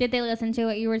 Yeah. did they listen to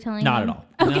what you were telling Not them?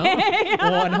 at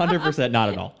all. No? 100% not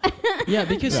at all. Yeah,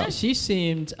 because Yeah. she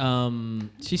seems a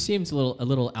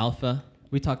little alpha.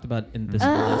 We talked about in this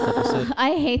last episode.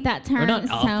 I hate that term not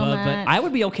so alpha, much. but I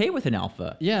would be okay with an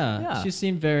alpha. Yeah, she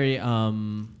seemed very.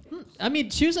 I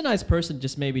mean, she was a nice person,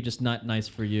 just maybe just not nice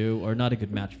for you, or not a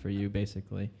good match for you,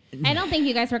 basically. I don't think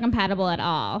you guys were compatible at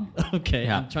all. Okay,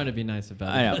 Yeah. I'm trying to be nice about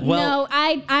I it. know. Well,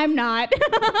 no, I'm not.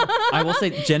 I will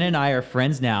say Jenna and I are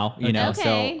friends now, you know,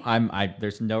 Okay. so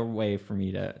there's no way for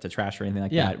me to trash or anything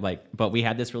like Yeah. that. Like, but we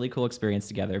had this really cool experience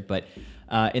together. But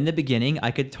in the beginning,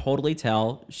 I could totally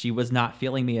tell she was not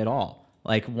feeling me at all.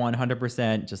 Like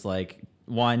 100%, just like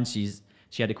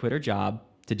she had to quit her job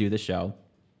to do the show.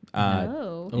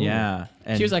 Oh. Yeah.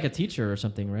 And She was like a teacher or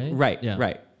something, right? right, Yeah.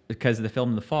 right. Because the film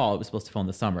in the fall, it was supposed to film in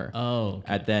the summer. Oh. Okay.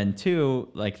 And then two,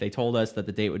 like they told us that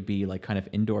the date would be like kind of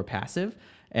indoor passive.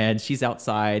 And she's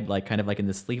outside, like kind of like in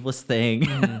the sleeveless thing.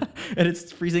 And it's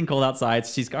freezing cold outside.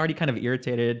 So she's already kind of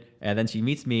irritated. And then she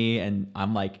meets me and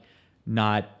I'm like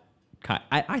not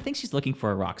I think she's looking for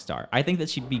a rock star. I think that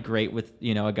she'd be great with,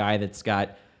 you know, a guy that's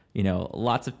got, you know,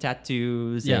 lots of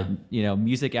tattoos Yeah. and, you know,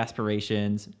 music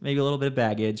aspirations, maybe a little bit of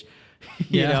baggage.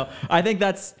 You Yeah. know, I think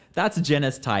that's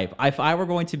Jenna's type. If I were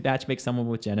going to matchmake someone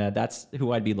with Jenna, that's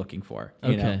who I'd be looking for. You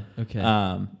Okay, know?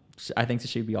 okay. I think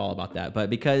she'd be all about that. But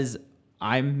because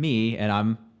I'm me and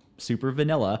I'm super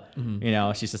vanilla, you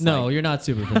know, she's just No, like, you're not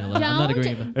super vanilla. I'm not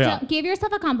agreeing with that. Yeah. Don't give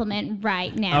yourself a compliment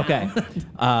right now. okay.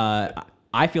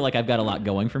 I feel like I've got a lot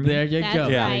going for me. There you That's go.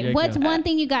 Yeah. right. There you What's go. one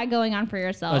thing you got going on for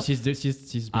yourself? Oh, she's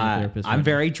being a therapist. I'm right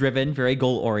very driven, very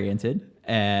goal oriented,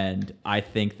 and I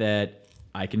think that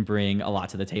I can bring a lot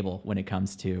to the table when it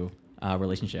comes to a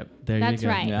relationship. now. There That's you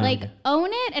go. right. Yeah. Like own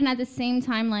it, and at the same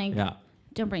time, like Yeah.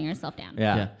 don't bring yourself down.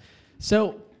 Yeah. Yeah.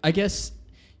 So I guess,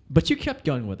 but you kept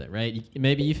going with it, right?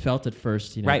 Maybe you felt at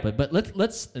first, you know. Right. But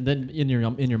let's and then in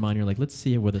your mind you're like, let's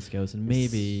see where this goes, and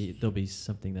maybe there'll be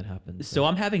something that happens. So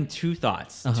I'm having two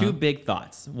thoughts, Uh-huh. two big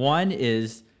thoughts. One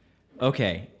is,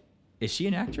 okay, is she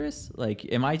an actress? Like,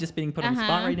 am I just being put on the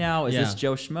spot Uh-huh. right now? Is Yeah. this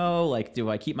Joe Schmo? Like, do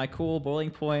I keep my cool, boiling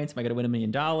points? Am I going to win $1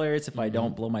 million if I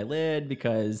don't blow my lid?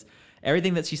 Because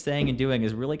everything that she's saying and doing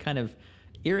is really kind of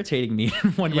irritating me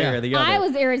in one way Yeah. or the other. I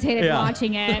was irritated Yeah.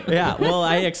 watching it. Yeah, well,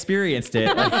 I experienced it.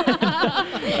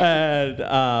 And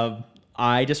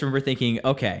I just remember thinking,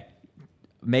 okay,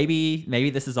 maybe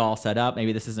this is all set up.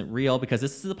 Maybe this isn't real because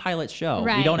this is a pilot show. We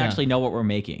Right. don't Yeah. actually know what we're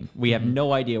making. We have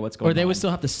no idea what's going on. or they would still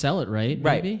have to sell it, right?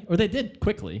 Right. Maybe? Or they did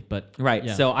quickly, but Right.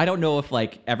 yeah. So I don't know if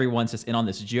like everyone's just in on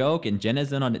this joke and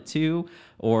Jenna's in on it too,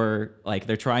 or like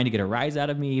they're trying to get a rise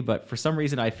out of me. But for some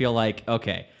reason, I feel like,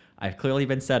 okay, I've clearly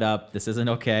been set up. This isn't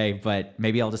okay, but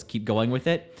maybe I'll just keep going with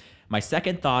it. My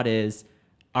second thought is,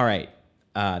 all right,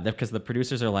 because the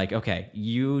producers are like, okay,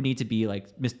 you need to be like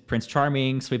Miss Prince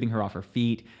Charming, sweeping her off her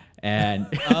feet. And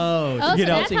Oh, so You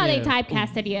know- that's how they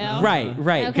typecasted you. right,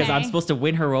 because I'm Okay. supposed to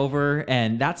win her over,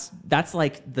 and that's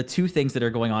like the two things that are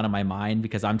going on in my mind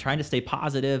because I'm trying to stay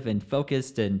positive and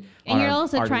focused, and And on you're our-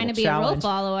 also our trying to little be a rule challenge.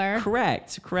 follower.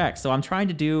 Correct. So I'm trying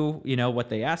to do, you know, what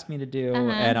they asked me to do, Uh-huh.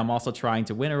 and I'm also trying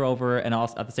to win her over, and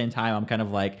also at the same time, I'm kind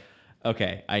of like,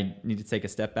 okay, I need to take a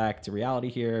step back to reality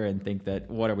here and think that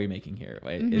what are we making here?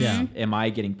 Right? Am I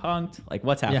getting punked? Like,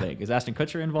 what's happening? Is Ashton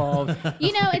Kutcher involved?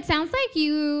 It sounds like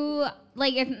you,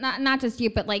 like, if not just you,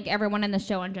 but like everyone in the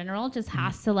show in general just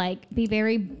has to like be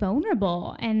very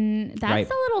vulnerable, and that's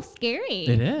a little scary.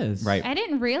 It is. Right. I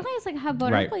didn't realize like how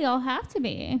vulnerable y'all have to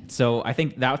be. So I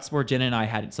think that's where Jen and I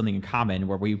had something in common,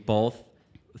 where we both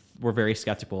were very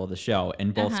skeptical of the show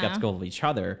and both skeptical of each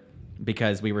other,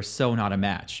 because we were so not a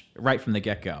match right from the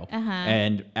get-go.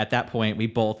 And at that point, we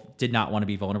both did not want to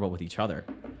be vulnerable with each other.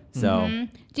 So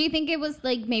do you think it was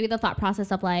like maybe the thought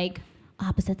process of like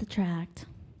opposites attract?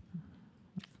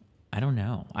 I don't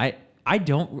know. I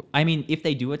mean, if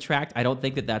they do attract, I don't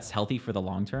think that that's healthy for the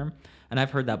long term. And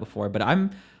I've heard that before, but I'm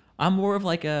more of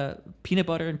like a peanut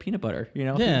butter and peanut butter, you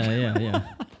know?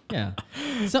 Yeah.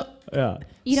 So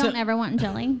You don't ever want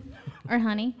jelly or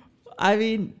honey? I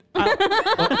mean,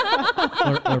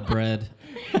 or bread.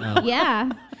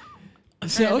 Yeah.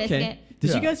 So Or a okay. biscuit.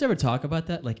 Did you guys ever talk about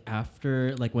that, like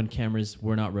after, like when cameras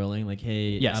were not rolling? Like,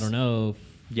 hey, Yes. I don't know.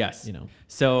 yes. You know.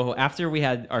 So after we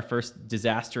had our first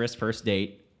disastrous first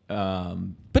date,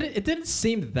 But it didn't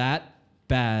seem that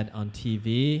bad on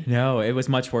TV. no, it was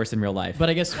much worse in real life. But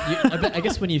I guess I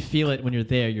guess when you feel it when you're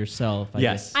there yourself.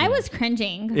 Yes. I was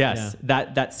cringing. yes,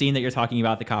 that scene that you're talking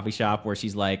about at the coffee shop where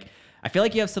she's like, I feel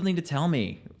like you have something to tell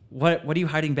me. What are you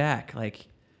hiding back? Like,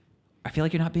 I feel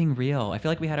like you're not being real. I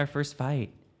feel like we had our first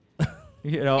fight.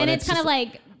 And it's kind of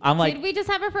like, I'm like, did we just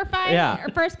have our first fight? Yeah. Or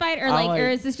first fight? Or I'm or like,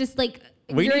 is this just like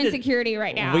we your need to- insecurity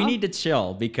right now? we need to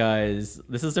chill, because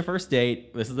this is the first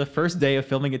date. This is the first day of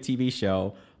filming a TV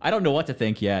show. I don't know what to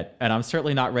think yet, and I'm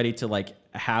certainly not ready to like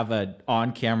have a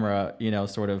on camera,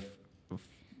 sort of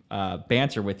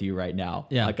banter with you right now.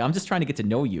 Yeah. Like, I'm just trying to get to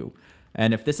know you.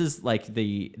 And if this is like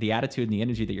the attitude and the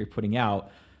energy that you're putting out,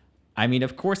 I mean,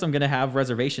 of course I'm going to have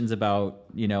reservations about,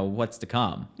 what's to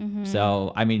come.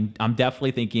 So, I mean, I'm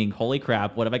definitely thinking, holy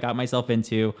crap, what have I got myself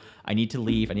into? I need to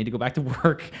leave. I need to go back to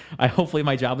work. Hopefully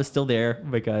my job is still there,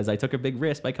 because I took a big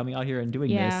risk by coming out here and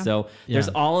doing this. So there's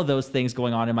all of those things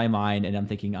going on in my mind. And I'm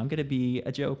thinking, I'm going to be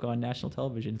a joke on national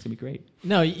television. It's going to be great.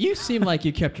 No, you seem like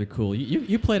you kept your cool.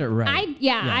 You played it right.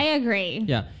 I agree.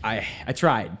 Yeah. I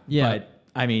tried. Yeah. But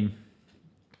I mean,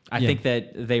 I think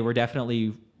that they were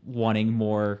definitely wanting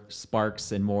more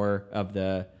sparks and more of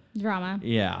the Drama.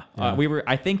 Yeah.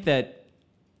 I think that,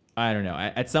 I don't know.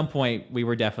 At some point, we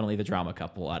were definitely the drama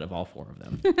couple out of all four of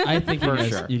them. I think For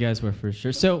sure. you guys were for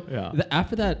sure. So Yeah.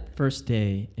 after that first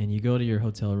day and you go to your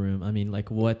hotel room, I mean,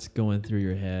 like, what's going through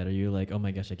your head? Are you like, oh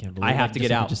my gosh, I can't believe I have like, to just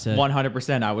get like out. you just said?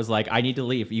 100%. I was like, I need to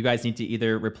leave. You guys need to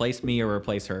either replace me or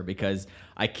replace her, because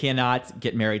I cannot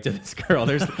get married to this girl.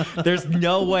 There's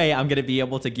no way I'm going to be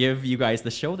able to give you guys the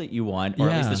show that you want, or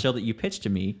at least the show that you pitched to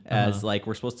me as like,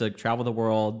 we're supposed to travel the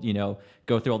world,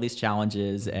 go through all these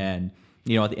challenges and,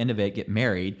 at the end of it, get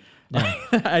married.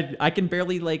 Yeah. I can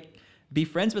barely like be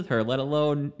friends with her, let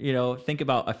alone, think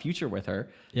about a future with her.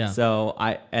 Yeah. So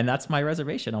and that's my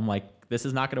reservation. I'm like, this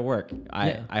is not going to work.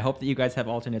 I hope that you guys have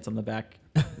alternates on the back,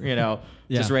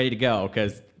 just ready to go,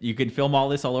 because you can film all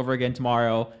this all over again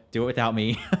tomorrow. Do it without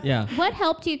me. Yeah. What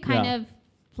helped you kind of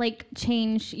like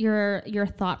change your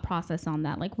thought process on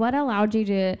that? Like, what allowed you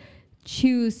to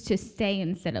choose to stay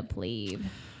instead of leave?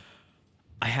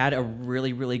 I had a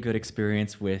really, really good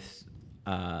experience with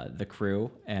the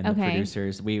crew and the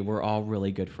producers. We were all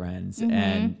really good friends,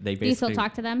 and they basically. Do you still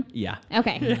talk to them? Yeah.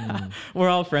 Okay. Yeah. We're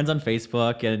all friends on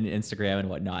Facebook and Instagram and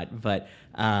whatnot, but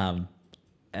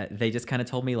they just kind of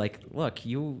told me, like, look,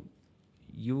 you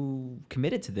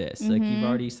committed to this. Like, you've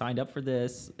already signed up for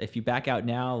this. If you back out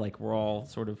now, like, we're all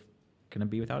sort of gonna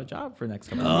be without a job for the next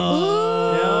couple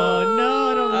of weeks.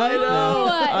 No, I don't like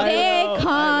that. They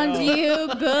conned you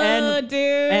good,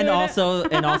 dude. And also,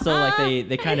 like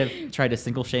they kind of tried to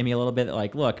single shame me a little bit.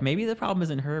 Like, look, maybe the problem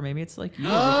isn't her. Maybe it's like you.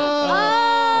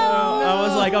 I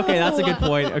was like, okay, that's a good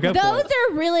point. Those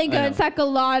are really good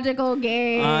psychological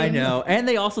games. I know. And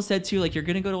they also said too, like, you're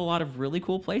gonna go to a lot of really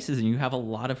cool places, and you have a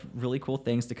lot of really cool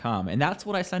things to come. And that's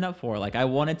what I signed up for. Like, I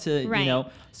wanted to,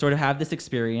 sort of have this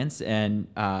experience and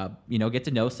get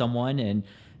to know someone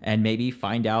and maybe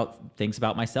find out things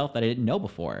about myself that I didn't know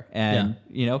before, and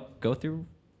go through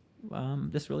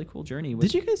this really cool journey.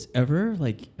 Did you guys ever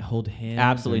like hold hands?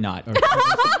 Absolutely not.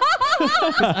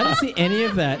 'Cause I didn't see any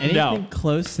of that. Anything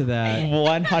close to that.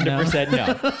 100%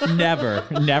 no.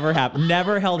 Never happened.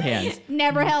 Never held hands.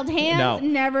 Never held hands. No.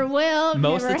 Never will.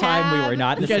 Most of the time, we were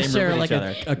not in You the guys same share room with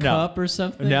like each other. a cup or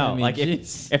something? No, I mean, like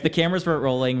jeez. if the cameras weren't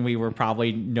rolling, we were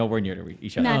probably nowhere near to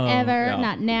each other. Not ever. no.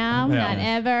 Not now. No. Not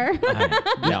ever.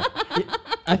 No.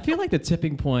 I feel like the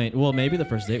tipping point, well, maybe the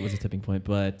first date was a tipping point,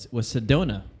 but was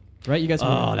Sedona. right? You guys.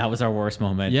 Oh, that was our worst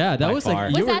moment. Yeah, that by was far.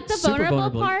 like Was that the super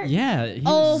vulnerable part? Yeah. he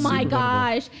Oh was my super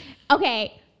vulnerable. gosh.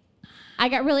 Okay. I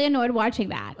got really annoyed watching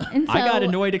that. And so I got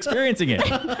annoyed experiencing it.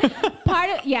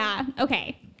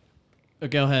 Okay.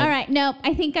 Go ahead. All right. Nope.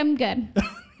 I think I'm good.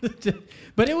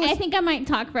 But it was. I think I might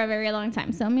talk for a very long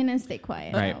time, so I'm gonna stay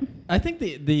quiet. Right. I think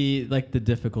the like the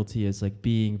difficulty is like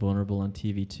being vulnerable on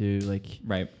TV too, like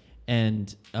Right.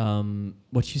 and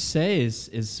what you say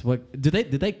is what did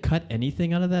they cut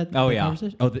anything out of that? Oh, that yeah.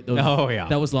 conversation? Oh, yeah.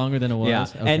 That was longer than it was.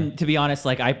 Yeah. Okay. And to be honest,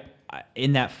 like I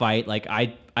in that fight, like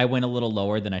I went a little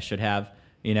lower than I should have,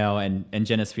 you know, and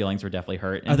Jenna's feelings were definitely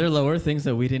hurt. Are there lower things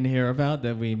that we didn't hear about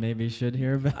that we maybe should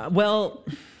hear about? Well,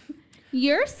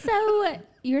 You're so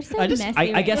messy.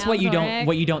 I guess right what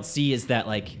now, you don't see is that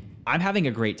like I'm having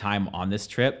a great time on this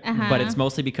trip, Uh-huh. but it's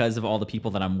mostly because of all the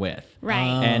people that I'm with. Right.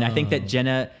 And I think that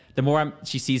Jenna, the more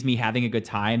she sees me having a good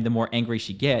time, the more angry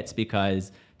she gets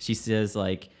because she says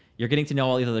like, you're getting to know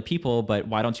all these other people, but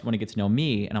why don't you want to get to know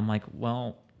me? And I'm like,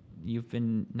 well, you've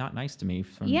been not nice to me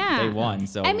from day one.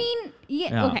 So I mean,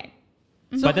 yeah. Okay.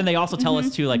 but then they also tell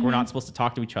us too, like we're not supposed to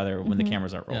talk to each other when the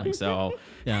cameras aren't rolling. So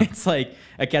Yeah. it's like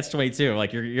a catch-22.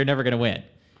 Like you're never gonna win.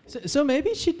 So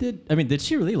maybe she did. I mean, did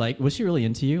she really was she really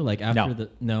into you? Like after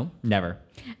no. Never.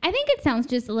 I think it sounds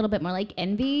just a little bit more like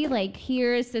envy. Like,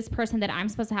 here's this person that I'm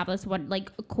supposed to have this one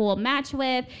like a cool match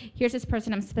with. Here's this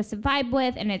person I'm supposed to vibe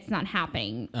with, and it's not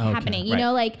happening. Okay. You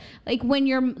know, like when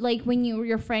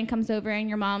your friend comes over and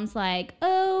your mom's like,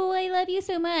 "Oh, I love you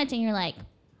so much," and you're like,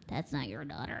 "That's not your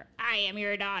daughter. I am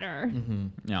your daughter." Mm-hmm.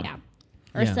 Yeah.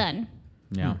 Or Yeah. son.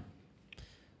 Yeah.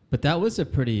 But that was a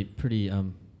pretty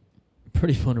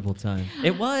vulnerable time.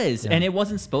 It was, Yeah. and it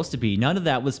wasn't supposed to be. None of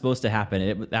that was supposed to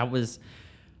happen.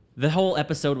 The whole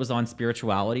episode was on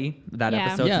spirituality. That Yeah.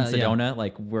 episode Yeah, in Sedona,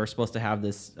 like we're supposed to have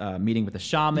this meeting with a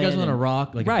shaman. You guys want to and-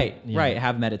 rock, like right, yeah. right.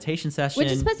 Have a meditation session,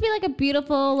 Which is supposed to be like a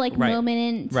beautiful like Right.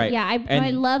 moment. Right. Yeah, I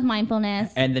And- love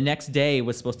mindfulness. And the next day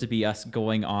was supposed to be us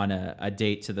going on a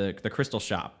date to the crystal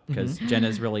shop because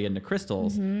Jenna's really into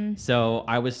crystals. So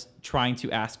I was trying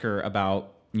to ask her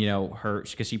about, you know, her,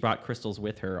 because she brought crystals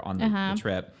with her on the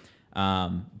trip.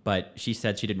 But she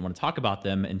said she didn't want to talk about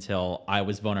them until I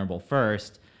was vulnerable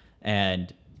first.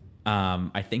 And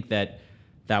I think that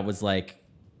was like,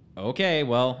 okay,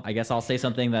 well, I guess I'll say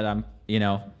something that I'm, you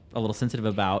know, a little sensitive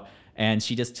about. And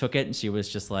she just took it and she was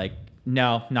just like,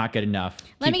 no, not good enough.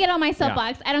 Let me get on my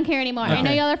soapbox. I don't care anymore. I know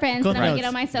Okay. y'all are friends, Cliff but I'm gonna notes. get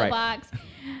on my soapbox.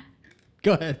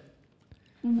 Go ahead.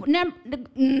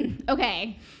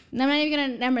 Okay. I'm not even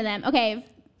gonna number them. Okay.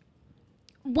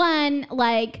 One,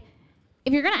 like,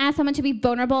 if you're gonna ask someone to be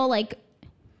vulnerable, like,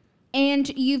 and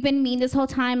you've been mean this whole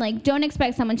time, like, don't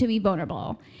expect someone to be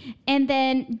vulnerable. And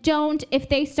then if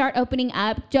they start opening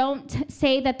up, don't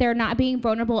say that they're not being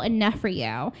vulnerable enough for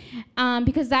you.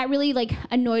 Because that really, like,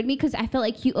 annoyed me because I felt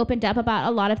like you opened up about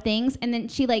a lot of things. And then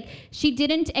she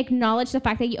didn't acknowledge the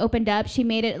fact that you opened up. She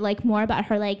made it, like, more about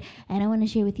her, like, I don't want to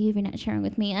share with you if you're not sharing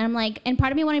with me. And I'm like, and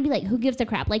part of me wanted to be like, who gives a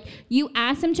crap? Like, you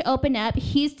asked him to open up.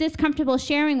 He's discomfortable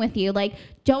sharing with you. Like,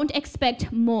 don't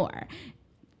expect more.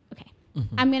 Okay.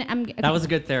 That was a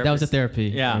good therapy. That was a therapy.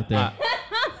 Yeah. Right there.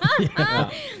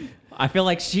 I feel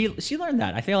like she learned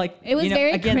that. I feel like It was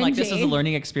very again, like this was a cringy.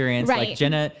 learning experience. Right. Like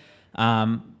Jenna,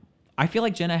 I feel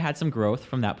like Jenna had some growth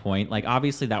from that point. Like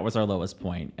obviously that was our lowest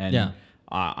point, and Yeah.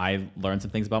 I learned some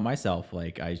things about myself.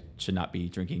 Like I should not be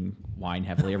drinking wine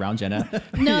heavily around Jenna.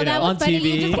 No, You that know, was on funny.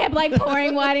 TV. You just kept like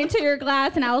pouring wine into your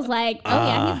glass, and I was like, "Oh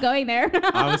yeah, he's going there."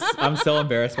 I'm so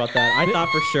embarrassed about that. I thought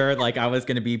for sure like I was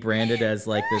gonna be branded as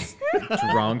like this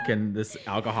drunk and this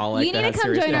alcoholic. You that need to has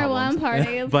come serious join our problems. one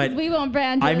parties. But, We won't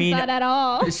brand you I as mean, that at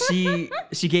all. she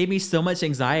gave me so much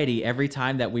anxiety every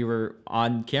time that we were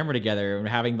on camera together and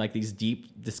having like these deep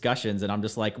discussions, and I'm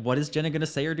just like, what is Jenna gonna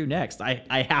say or do next?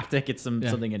 I have to get something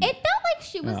in. It felt like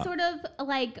she was sort of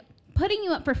like putting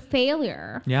you up for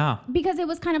failure. Yeah. Because it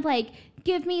was kind of like,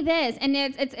 give me this, and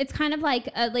it's kind of like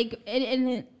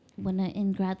when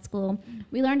in grad school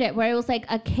we learned it where it was like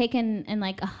a kick and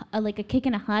like a kick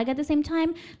and a hug at the same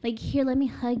time. Like, here, let me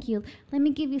hug you. Let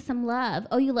me give you some love.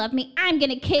 Oh, you love me? I'm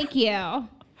gonna kick you.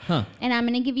 Huh. And I'm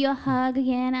gonna give you a hug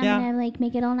again. I'm gonna like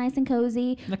make it all nice and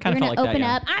cozy. That kinda We're gonna felt like open that,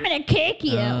 yeah. up. I'm gonna kick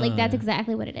you. Like, that's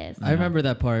exactly what it is. I remember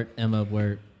that part, Emma,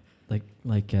 where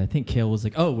like I think Cale was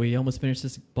like, "Oh, we almost finished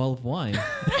this bottle of wine,"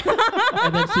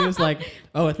 and then she was like,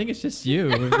 "Oh, I think it's just you.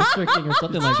 We're just drinking or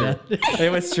something like that."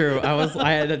 It was true.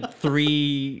 I had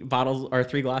 3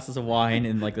 glasses of wine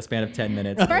in like the span of 10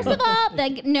 minutes. First of all,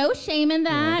 like, no shame in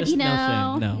that, just you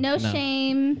no know. shame. No.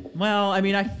 Shame. Well, I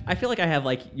mean, I feel like I have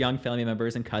like young family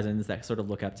members and cousins that sort of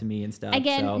look up to me and stuff.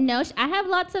 Again, so. I have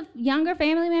lots of younger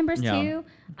family members Yeah. too.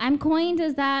 I'm coined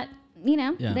as that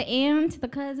Yeah. the aunt, the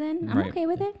cousin. I'm Right. okay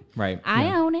with it. Right. I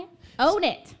Yeah. own it. Own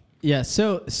it. Yeah.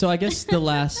 So I guess the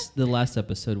last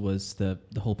episode was the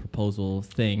whole proposal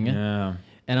thing, Yeah.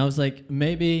 and I was like,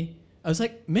 maybe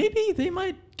they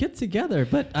might get together,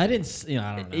 but I didn't.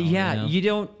 I don't know. Yeah, you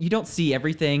know? you don't see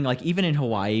everything. Like even in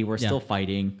Hawaii, we're still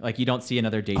fighting. Like you don't see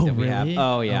another date Oh, that we have. really?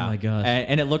 Oh yeah. Oh, my gosh.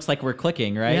 And it looks like we're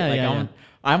clicking, right? Yeah, like yeah,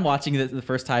 I'm watching this the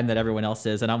first time that everyone else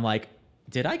is, and I'm like,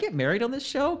 did I get married on this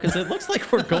show? Because it looks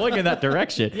like we're going in that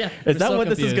direction. Yeah, Is we're that so what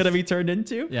this is going to confused. be turned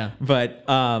into? Yeah. But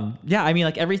yeah, I mean,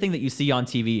 like everything that you see on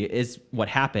TV is what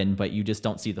happened, but you just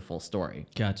don't see the full story.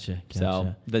 Gotcha.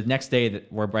 So the next day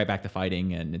that we're right back to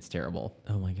fighting, and it's terrible.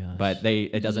 Oh my gosh. But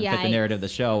it doesn't fit the Yikes. narrative of the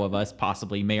show of us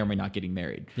possibly may or may not getting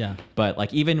married. Yeah. But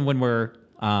like even when we're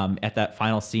at that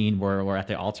final scene where we're at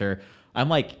the altar, I'm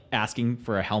like asking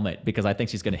for a helmet because I think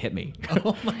she's gonna hit me.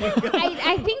 Oh my god.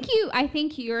 I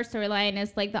think your storyline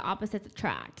is like the opposites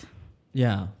attract.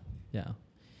 Yeah.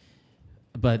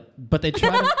 But they try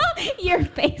to Your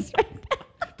face right now.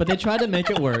 but they tried to make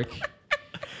it work,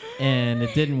 and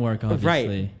it didn't work.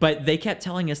 Obviously. Right. But they kept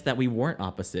telling us that we weren't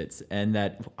opposites and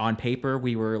that on paper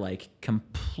we were like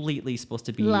completely supposed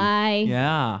to be. Lie.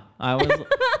 Yeah. I was.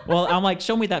 Well, I'm like,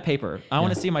 show me that paper. I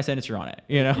want to see my signature on it.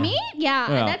 You know. Me?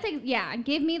 Yeah. Yeah.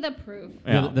 Give me the proof.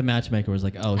 Yeah. The matchmaker was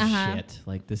like, "Oh Uh-huh. shit!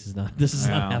 Like this is not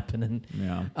happening."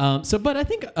 Yeah. But I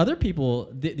think other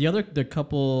people,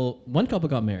 one couple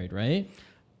got married, right?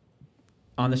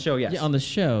 On the show, yes. Yeah, on the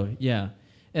show, yeah.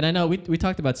 And I know we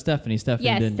talked about Stephanie.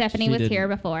 Yes, Stephanie was here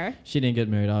before. She didn't get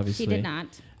married, obviously. She did not.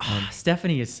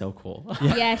 Stephanie is so cool.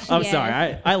 Yes, she I'm is.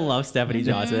 sorry. I love Stephanie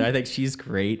Johnson. I think she's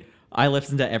great. I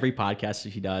listen to every podcast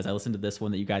that she does. I listened to this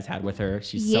one that you guys had with her.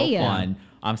 She's so Yeah. fun.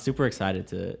 I'm super excited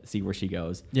to see where she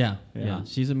goes. Yeah. Yeah.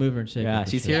 She's a mover and shaker. Yeah, for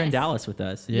she's sure. here in Yes. Dallas with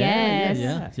us. Yeah,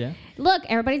 Yes. yeah. Look,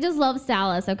 everybody just loves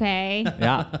Dallas, okay?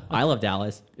 Yeah, I love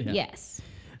Dallas. Yeah. Yes.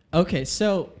 Okay,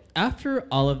 so after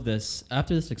all of this,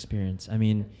 after this experience, I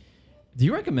mean, do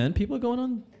you recommend people going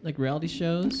on like reality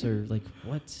shows or like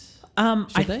what?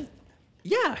 Should they?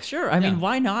 Yeah, sure. I Yeah. mean,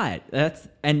 why not?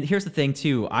 And here's the thing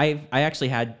too. I actually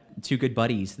had two good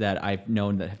buddies that I've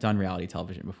known that have done reality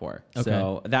television before. Okay.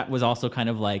 So that was also kind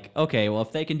of like, okay, well,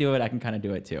 if they can do it, I can kind of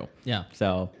do it too. Yeah.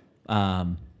 So, yeah.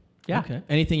 Okay.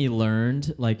 Anything you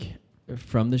learned like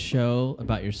from the show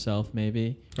about yourself,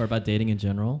 maybe, or about dating in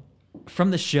general?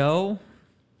 From the show,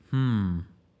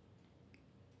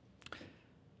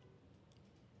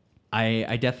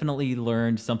 I definitely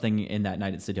learned something in that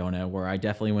night at Sedona where I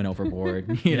definitely went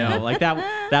overboard. You know, like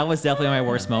that was definitely my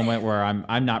worst moment where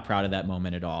I'm not proud of that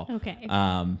moment at all. Okay.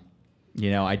 You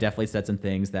know, I definitely said some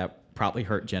things that probably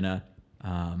hurt Jenna.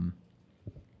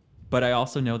 But I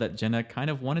also know that Jenna kind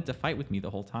of wanted to fight with me the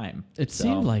whole time. It So,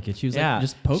 seemed like it. She was like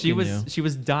just poking you. She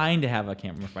was dying to have a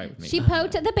camera fight with me. She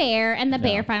poked at the bear, and the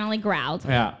bear Yeah. finally growled.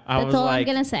 Yeah, I That's was all I'm like,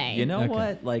 gonna say. You know Okay.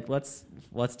 what? Like, let's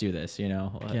do this. You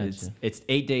know, Gotcha. it's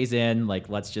 8 days in. Like,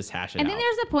 let's just hash it And out. then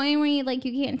there's a point where you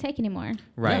can't take anymore.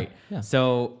 Right. Yeah.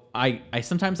 So I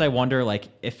sometimes I wonder like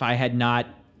if I had not,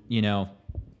 you know,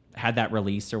 had that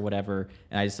release or whatever,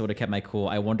 and I just would have kept my cool.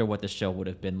 I wonder what the show would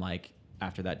have been like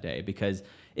after that day because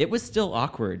it was still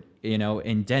awkward, you know,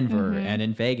 in Denver and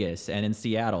in Vegas and in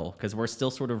Seattle because we're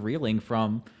still sort of reeling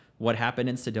from what happened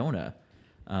in Sedona.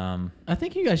 I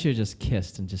think you guys should have just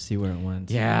kissed and just see where it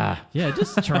went. Yeah. Yeah,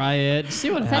 just try it. See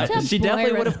what Such a happens. She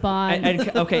definitely boy would have. response. And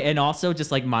okay, and also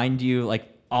just like mind you, like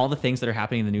all the things that are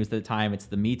happening in the news at the time. It's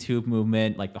the Me Too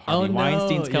movement, like the Harvey no.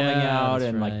 Weinstein's coming Yeah, out, that's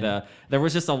and like right. it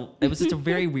was just a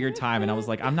very weird time. And I was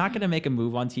like, I'm not gonna make a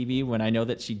move on TV when I know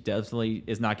that she definitely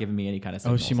is not giving me any kind of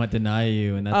Oh, signals. she might deny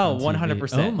you, and that's Oh, on TV.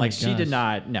 100%. Oh my Like she did gosh.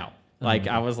 not. No. Oh Like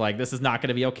my I was like, this is not going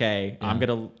to be okay. Yeah. I'm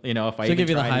gonna, you know, if I She'll even give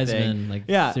you the try anything, Heisman, like,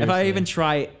 yeah, if I seriously. even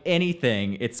try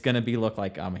anything, it's gonna be look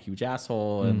like I'm a huge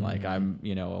asshole and Mm. like I'm,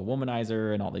 you know, a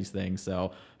womanizer and all these things.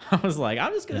 So I was like,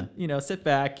 I'm just gonna, Yeah. you know, sit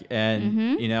back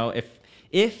and, you know,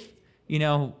 if you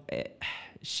know,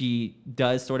 she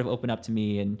does sort of open up to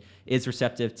me and is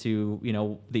receptive to, you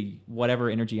know, the whatever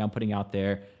energy I'm putting out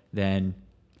there, then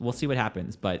we'll see what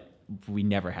happens. But we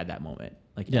never had that moment,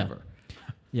 like Yeah. ever.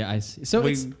 Yeah, I see. So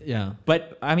We- it's yeah.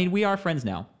 But I mean, we are friends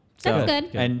now. That's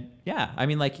good. And yeah, I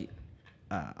mean, like,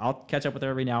 I'll catch up with her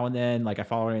every now and then. Like, I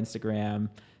follow her on Instagram,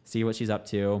 see what she's up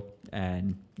to,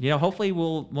 and you know, hopefully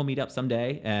we'll meet up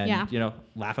someday and Yeah. you know,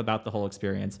 laugh about the whole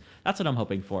experience. That's what I'm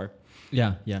hoping for.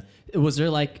 Yeah, yeah. Was there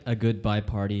like a goodbye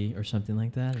party or something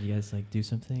like that? Did you guys like do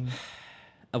something?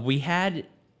 We had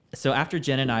so after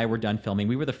Jen and I were done filming,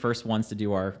 we were the first ones to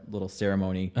do our little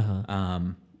ceremony.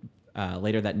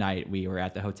 Later that night, we were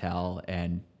at the hotel,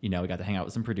 and you know, we got to hang out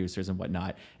with some producers and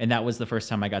whatnot. And that was the first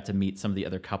time I got to meet some of the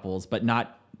other couples, but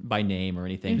not by name or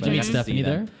anything. Did But you I meet got to see Stephanie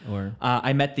them. there, or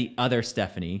I met the other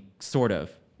Stephanie, sort of.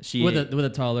 She with the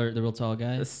taller, the real tall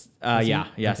guy? yeah,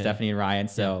 Okay. Stephanie and Ryan.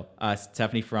 So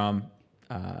Stephanie from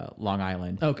Long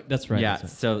Island. Oh, that's right. Yeah. that's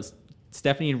right. So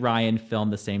Stephanie and Ryan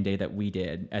filmed the same day that we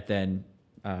did, and then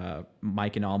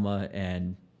Mike and Alma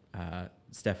and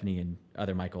Stephanie and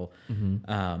other Michael,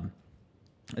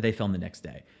 they filmed the next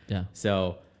day. Yeah.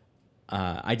 So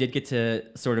I did get to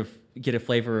sort of get a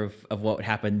flavor of what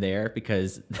happened there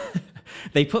because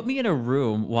they put me in a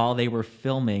room while they were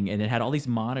filming, and it had all these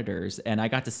monitors, and I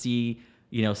got to see,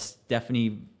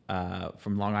 Stephanie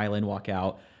from Long Island walk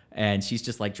out, and she's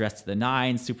just like dressed to the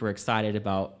nines, super excited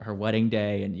about her wedding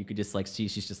day, and you could just like see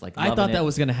she's just like I thought loving that it.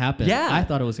 was gonna happen. Yeah. I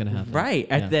thought it was gonna happen. Right.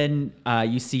 Yeah. And then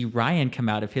you see Ryan come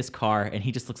out of his car, and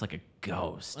he just looks like a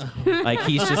ghost. Like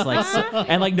he's just like,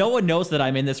 and like no one knows that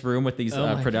I'm in this room with these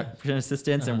Oh my production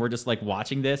assistants, and we're just like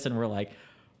watching this, and we're like,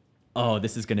 oh,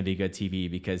 this is going to be good TV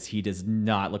because he does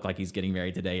not look like he's getting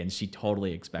married today, and she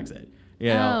totally expects it. You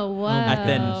know? Oh, wow. And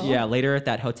then later at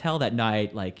that hotel that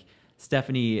night, like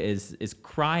Stephanie is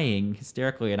crying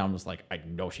hysterically, and I'm just like, I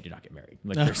know she did not get married.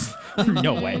 Like there's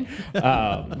no way. But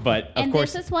of And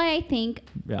course, this is why I think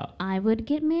yeah. I would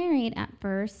get married at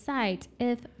first sight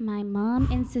if my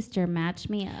mom and sister matched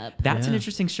me up. That's an Yeah.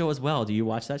 interesting show as well. Do you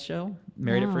watch that show,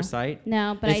 Married at No. First Sight?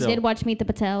 No, but I So- did watch Meet the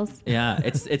Patels. Yeah,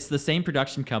 it's the same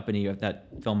production company that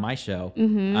filmed my show,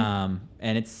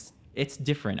 and it's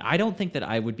different. I don't think that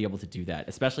I would be able to do that,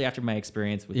 especially after my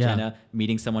experience with Yeah. Jenna,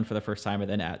 meeting someone for the first time, and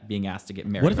then being asked to get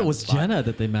married. What if it on the was spot. Jenna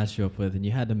that they matched you up with, and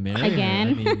you had to marry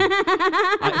Again? her? I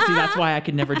mean, See, that's why I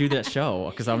could never do that show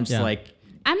because I'm just Yeah. like,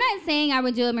 I'm not saying I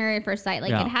would do a married at first sight.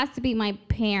 Like Yeah. it has to be my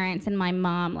parents and my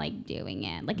mom like doing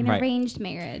it, like an Right. arranged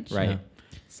marriage. right. Yeah.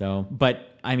 So,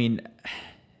 but I mean,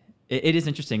 it is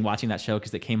interesting watching that show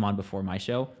because it came on before my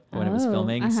show when it was Oh,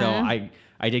 filming. So uh-huh.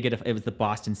 I did get it was the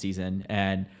Boston season,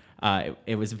 and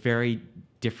it was very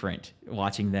different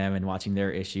watching them and watching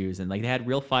their issues, and like they had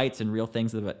real fights and real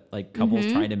things that like couples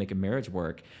trying to make a marriage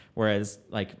work. Whereas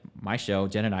like my show,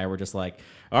 Jen and I were just like,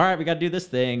 all right, we got to do this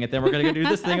thing, and then we're gonna go do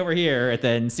this thing over here, and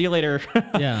then see you later.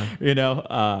 Yeah.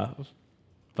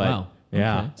 But wow.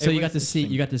 yeah. Okay. So It you was got to see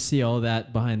interesting. all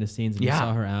that behind the scenes, and Yeah. you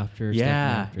saw her after.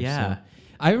 Yeah, Stephanie after, yeah. So.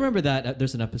 I remember that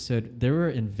there's an episode they were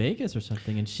in Vegas or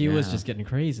something, and she was Yeah. just getting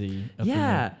crazy. up in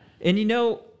Yeah,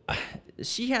 and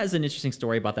she has an interesting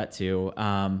story about that too.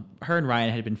 Her and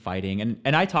Ryan had been fighting,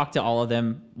 and I talked to all of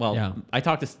them. Well, Yeah. I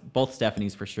talked to both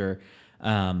Stephanies for sure.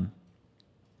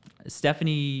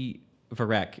 Stephanie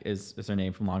Varek is her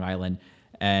name, from Long Island,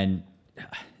 and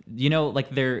like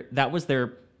that was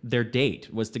their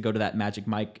date was to go to that Magic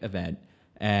Mike event.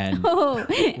 And Oh,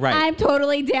 Right. I'm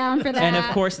totally down for that. and of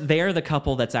course, they're the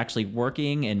couple that's actually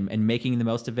working and making the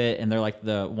most of it. And they're like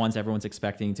the ones everyone's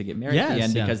expecting to get married at the Yes,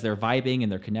 end yeah. because they're vibing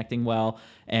and they're connecting well.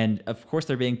 And of course,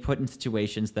 they're being put in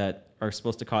situations that are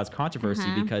supposed to cause controversy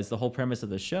because the whole premise of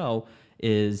the show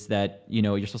is that,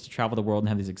 you're supposed to travel the world and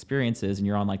have these experiences, and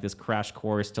you're on like this crash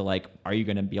course to like, are you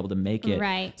going to be able to make it?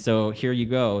 Right. So here you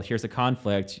go. Here's a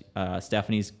conflict.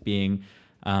 Stephanie's being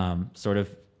sort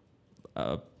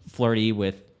of flirty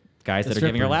with guys The that are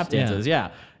giving her lap strippers, dances.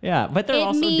 Yeah. But they're It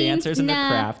also means dancers in their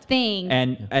craft. nothing.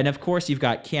 And of course you've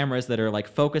got cameras that are like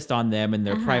focused on them in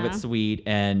their private suite.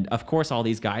 And of course all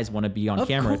these guys want to be on Of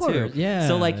camera course, too. yeah,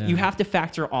 So like yeah. you have to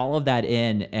factor all of that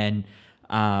in. And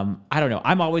I don't know.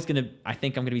 I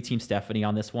think I'm gonna be Team Stephanie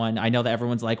on this one. I know that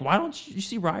everyone's like, why don't you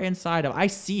see Ryan's side? I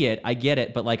see it, I get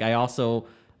it, but like I also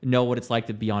know what it's like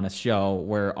to be on a show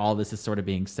where all this is sort of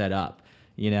being set up,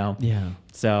 Yeah.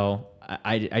 So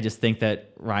I just think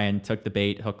that Ryan took the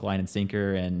bait, hook, line, and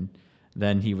sinker, and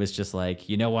then he was just like,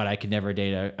 you know what, I could never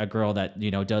date a girl that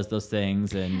does those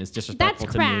things and is disrespectful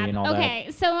That's to me crap. and all that.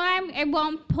 Okay, so I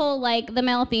won't pull like the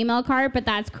male female card, but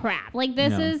that's crap. Like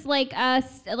this No. is like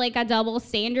a double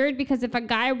standard, because if a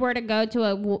guy were to go to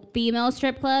a female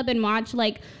strip club and watch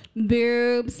like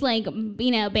boobs like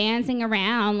dancing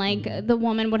around, like the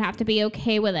woman would have to be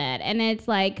okay with it, and it's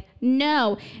like,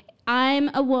 no, I'm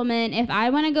a woman. If I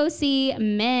want to go see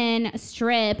men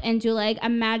strip and do like a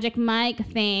Magic Mike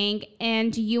thing,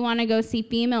 and you want to go see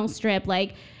female strip,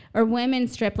 like, or women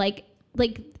strip, like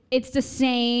it's the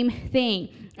same thing.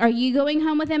 Are you going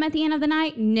home with him at the end of the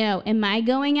night? No. Am I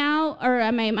going out, or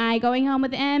am I going home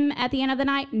with him at the end of the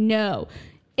night? No.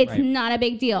 It's Right. not a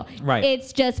big deal. Right.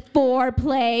 It's just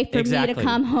foreplay for me Exactly. to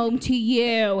come home to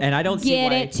you. And I don't see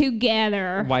get why- it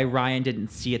together. Why Ryan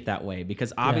didn't see it that way,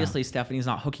 because obviously Stephanie's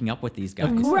not hooking up with these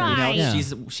guys. Of course. Right. Yeah.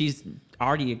 She's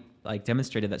already like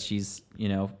demonstrated that she's,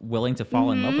 willing to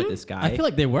fall in love with this guy. I feel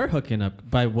like they were hooking up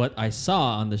by what I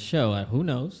saw on the show. Who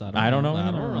knows? I don't know.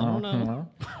 I don't know.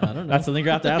 That's something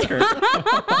you have to ask her.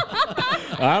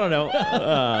 I don't know.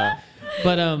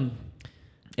 But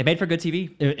it made for good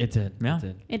TV. it did. Yeah.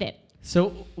 It did. So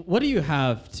what do you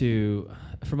have to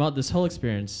from all this whole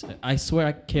experience? I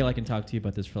swear, Cale, I can talk to you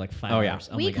about this for like 5 hours.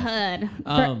 Yeah. Oh We my gosh.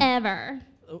 could forever.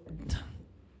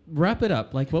 Wrap it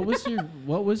up. Like, what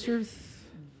was your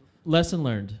lesson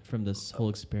learned from this whole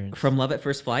experience? From Love at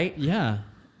First Flight? Yeah.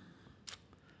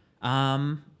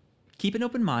 Keep an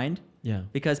open mind. Yeah.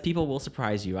 Because people will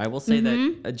surprise you. I will say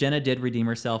that Jenna did redeem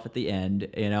herself at the end.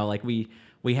 Like we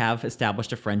have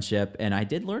established a friendship, and I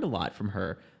did learn a lot from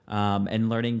her. And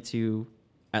learning to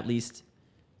at least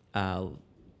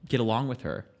get along with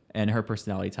her and her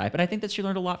personality type. And I think that she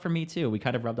learned a lot from me too. We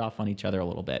kind of rubbed off on each other a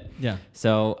little bit. Yeah.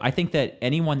 So I think that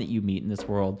anyone that you meet in this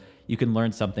world, you can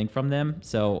learn something from them.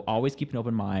 So always keep an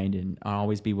open mind and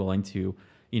always be willing to,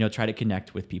 try to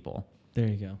connect with people. There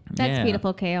you go. That's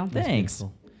beautiful, Cale. That's Thanks.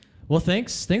 beautiful. Well,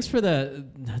 thanks for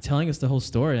telling us the whole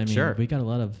story. I mean, Sure. we got a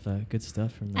lot of good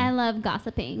stuff from there. I love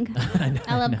gossiping.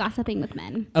 I love gossiping with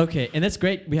men. Okay, and that's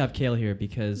great. We have Cale here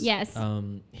because Yes.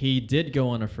 He did go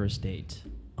on a first date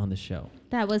on the show.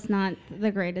 That was not the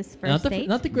greatest first date.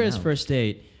 Not the greatest No. first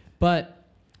date, but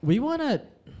we want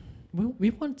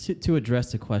to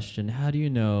address the question: how do you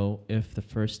know if the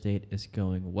first date is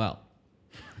going well?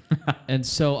 And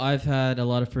so I've had a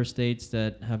lot of first dates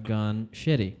that have gone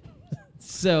shitty.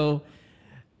 So,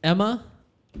 Emma,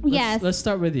 Yes. let's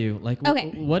start with you. Like, Okay.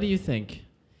 What do you think?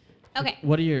 Okay.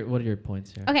 What are your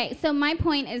points here? Okay, so my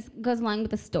point goes along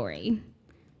with the story.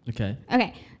 Okay.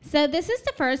 Okay, so this is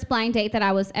the first blind date that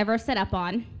I was ever set up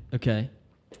on. Okay.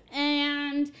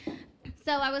 And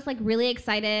so I was like really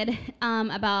excited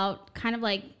about kind of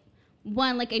like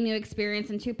one, like a new experience,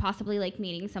 and two, possibly like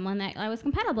meeting someone that I was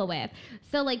compatible with.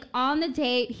 So like on the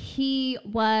date, he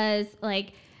was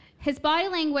like, his body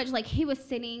language, like he was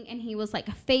sitting and he was like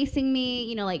facing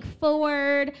me, like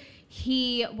forward.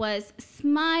 He was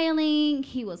smiling.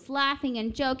 He was laughing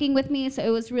and joking with me. So it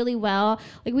was really well.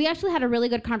 Like we actually had a really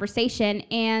good conversation,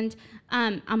 and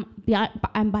I'm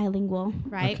bilingual,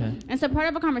 right? Okay. And so part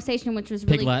of a conversation, which was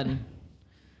really Pig Latin.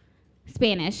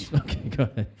 Spanish. Okay, go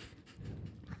ahead.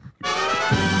 Why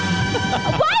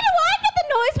do I get the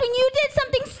noise when you did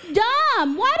something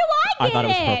dumb? Why do I get it? I thought it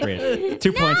was appropriate.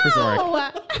 2 points for Zorik.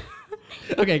 No.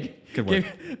 Okay. Good work.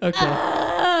 Okay.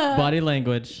 Body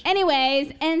language.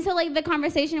 Anyways, and so like the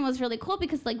conversation was really cool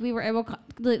because like we were able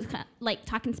to like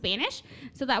talk in Spanish,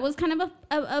 so that was kind of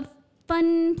a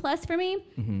fun plus for me.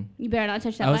 Mm-hmm. You better not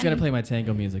touch that. I was button. gonna play my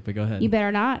tango music, but go ahead. You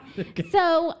better not. Okay.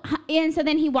 So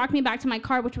then he walked me back to my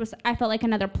car, which was, I felt like,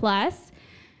 another plus.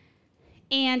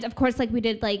 And of course, like we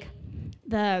did like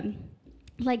the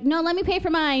like, no, let me pay for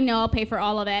mine. No, I'll pay for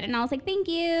all of it. And I was like, thank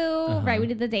you. Uh-huh. Right, we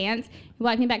did the dance. He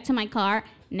walked me back to my car.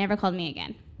 Never called me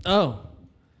again. Oh,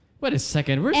 wait a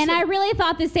second. And I really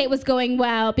thought this date was going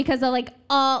well because of like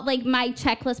all like my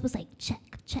checklist was like check,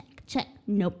 check, check.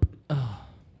 Nope. Oh,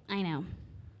 I know.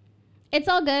 It's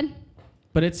all good.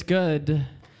 but it's good.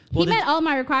 He met all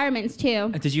my requirements too.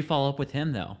 Did you follow up with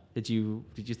him though? Did you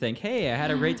think, hey, I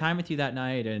had a great time with you that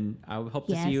night, and I hope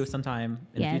to see you sometime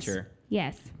in the future?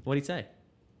 Yes. What did he say?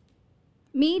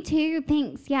 Me too.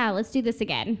 Thanks. Yeah, let's do this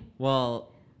again.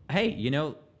 Well, hey,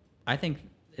 I think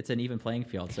it's an even playing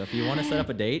field. So if you want to set up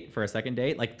a date for a second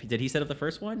date, like, did he set up the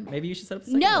first one? Maybe you should set up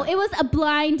the second No, one. it was a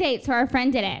blind date, so our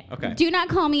friend did it. Okay. Do not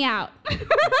call me out.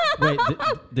 Wait,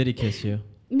 did he kiss you?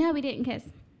 No, we didn't kiss.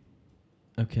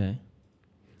 Okay.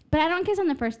 But I don't kiss on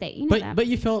the first date. You know that. But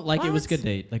you felt like it was a What? good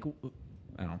date. Like,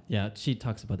 I don't know. yeah, she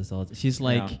talks about this all the time. She's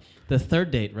like Yeah. the third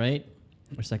date, right?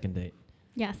 Or second date?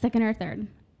 Yeah, second or third.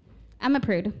 I'm a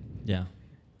prude. Yeah.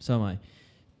 So am I.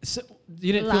 So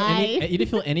you didn't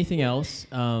feel anything else.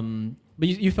 But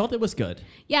you felt it was good.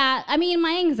 Yeah, I mean,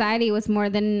 my anxiety was more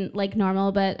than like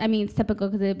normal, but I mean, it's typical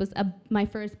because it was my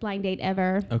first blind date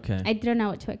ever. Okay. I didn't know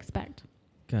what to expect.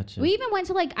 Gotcha. We even went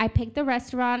to I picked the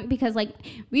restaurant because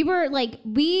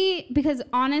because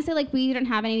honestly, like we didn't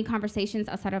have any conversations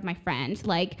outside of my friend.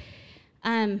 Like,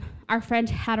 our friend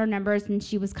had our numbers and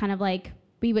she was kind of like,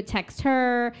 we would text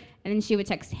her and then she would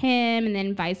text him and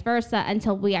then vice versa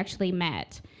until we actually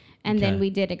met. And then Okay. we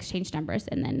did exchange numbers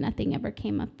and then nothing ever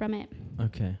came up from it.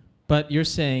 Okay. But you're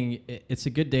saying it's a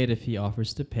good date if he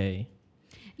offers to pay.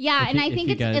 Yeah, If and you- I if think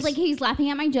you it's guys- like he's laughing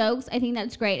at my jokes. I think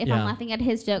that's great. If Yeah. I'm laughing at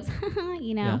his jokes,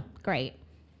 Yeah. great.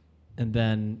 And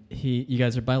then you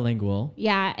guys are bilingual.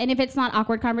 Yeah, and if it's not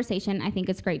awkward conversation, I think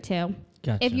it's great too.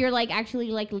 Gotcha. If you're like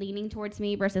actually like leaning towards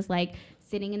me versus like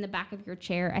sitting in the back of your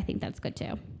chair, I think that's good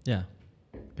too. Yeah.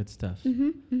 Good stuff.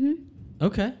 Mm-hmm.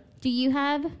 Okay. Do you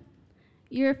have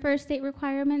your first date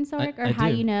requirements, Ulrich, or I how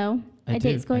do. you know I a do.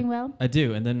 date's going well? I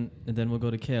do, and then we'll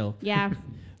go to Cale. Yeah.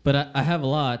 But I have a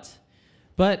lot.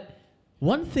 But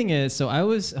one thing is, so I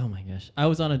was on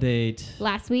a date.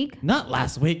 Last week? Not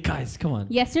last week, guys. Come on.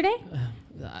 Yesterday?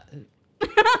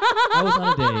 I was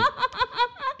on a date,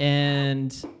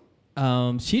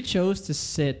 and she chose to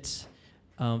sit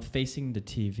facing the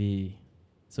TV.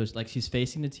 So it's like she's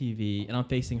facing the TV, and I'm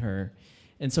facing her.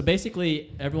 And so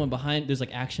basically, everyone behind, there's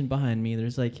like action behind me.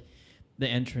 There's like the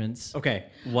entrance. Okay,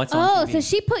 what's on Oh, TV? so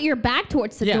she put your back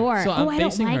towards the Yeah, door. so I'm I don't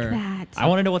facing like her. that. I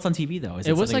want to know what's on TV though. Is it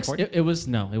It was something like important?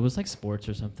 it was like sports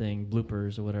or something,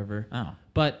 bloopers or whatever. Oh.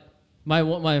 But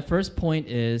my first point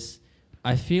is,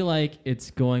 I feel like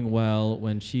it's going well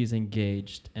when she's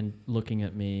engaged and looking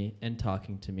at me and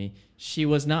talking to me. She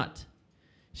was not.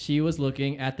 She was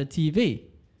looking at the TV.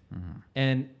 Mm-hmm.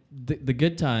 And the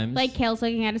good times. Like Cale's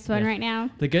looking at his phone right now.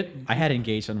 The good. I had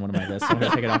engaged on one of my lists. So I'm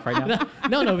gonna take it off right now.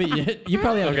 No, but you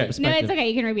probably have a Okay. good No, perspective. it's okay.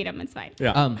 You can repeat them. It's fine.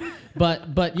 Yeah.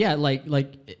 But yeah, like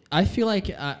I feel like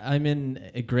I'm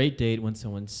in a great date when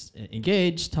someone's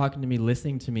engaged, talking to me,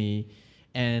 listening to me,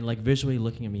 and like visually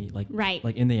looking at me, like Right.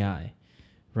 like in the eye,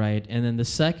 right? And then the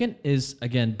second is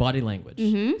again body language.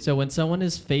 Mm-hmm. So when someone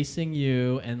is facing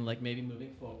you and like maybe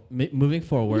moving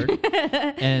forward,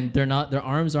 and their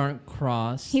arms aren't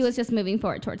crossed. He was just moving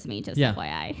forward towards me, just yeah,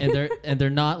 FYI. and they're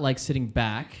not like sitting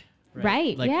back.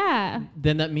 Right, Like, yeah.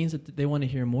 Then that means that they want to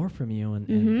hear more from you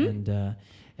and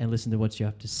listen to what you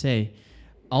have to say.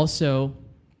 Also,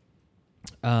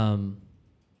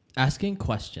 asking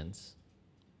questions.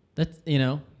 That's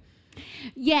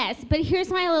Yes, but here's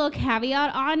my little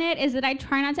caveat on it is that I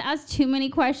try not to ask too many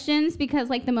questions because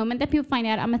like the moment that people find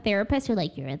out I'm a therapist, they're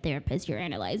like, you're a therapist, you're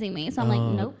analyzing me. So I'm like,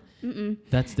 nope. Mm-mm.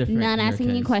 That's different. Not in your asking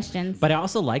any case. questions. But I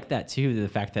also like that too, the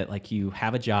fact that like you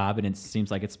have a job and it seems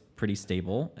like it's pretty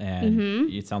stable and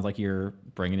it sounds like you're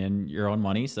bringing in your own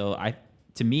money. So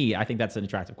to me, I think that's an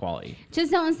attractive quality.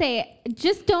 Just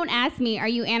don't ask me, are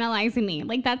you analyzing me?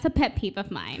 Like that's a pet peeve of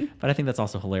mine. But I think that's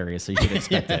also hilarious, so you should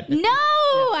expect it. No,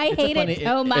 I hate funny- it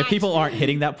so much. If people aren't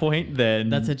hitting that point, then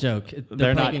That's a joke.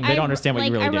 They're not- probably- they don't understand what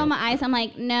you really I roll do. my eyes. I'm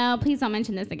like, no, please don't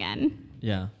mention this again.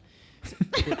 Yeah.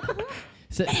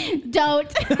 So, Don't.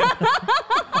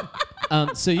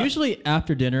 so usually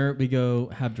after dinner we go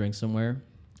have drinks somewhere,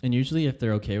 and usually if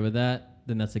they're okay with that,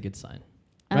 then that's a good sign.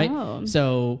 Right? Oh.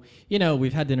 So,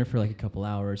 we've had dinner for like a couple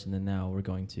hours and then now we're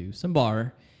going to some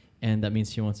bar, and that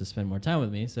means she wants to spend more time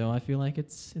with me. So I feel like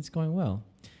it's going well.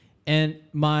 And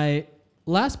my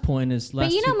last point is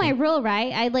But you know my rule,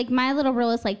 right? My little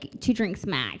rule is like 2 drinks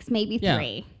max, maybe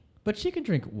 3. But she can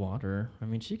drink water. I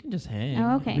mean, she can just hang.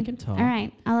 Oh, okay. We can talk. All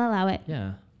right, I'll allow it.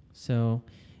 Yeah. So,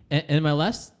 and my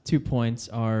last 2 points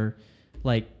are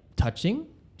like touching,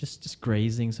 just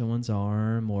grazing someone's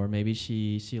arm, or maybe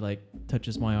she like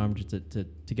touches my arm just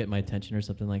to get my attention or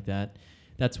something like that.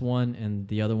 That's one, and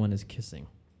the other one is kissing.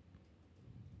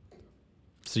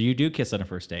 So you do kiss on a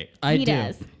first date. I He do,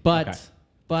 does. but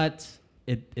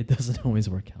it doesn't always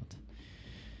work out.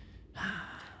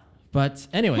 But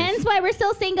anyways, Hence why we're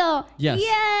still single. Yes.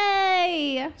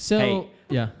 Yay! so Hey.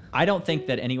 yeah. I don't think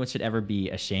that anyone should ever be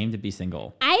ashamed to be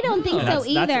single. I don't think And so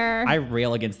either. I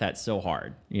rail against that so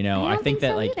hard. I don't I think think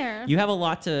that so like either. you have a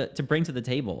lot to bring to the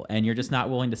table, and you're just not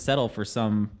willing to settle for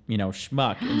some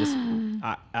schmuck. And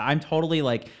just I'm totally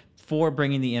like for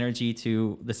bringing the energy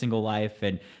to the single life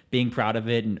and being proud of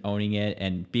it and owning it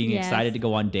and being Yes. excited to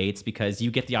go on dates because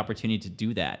you get the opportunity to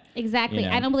do that. Exactly. You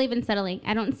know? I don't believe in settling.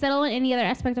 I don't settle in any other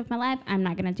aspect of my life. I'm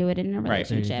not going to do it in a Right.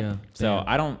 There you relationship. go. So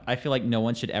Bam. I feel like no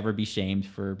one should ever be shamed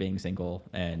for being single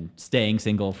and staying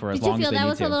single for as Did you long feel as they that need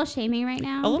was to. a little shaming right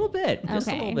now? A little bit, just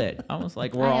a Okay. little bit. I was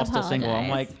like, we're I all still single. I'm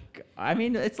like, apologize. I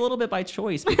mean, it's a little bit by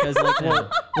choice because like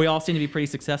we all seem to be pretty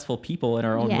successful people in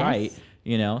our own Yes. right,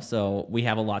 so we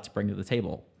have a lot to bring to the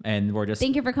table, and we're just.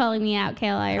 Thank you for calling me out,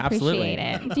 Cale. I Absolutely.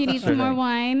 appreciate it. Do you need Sure some more thing.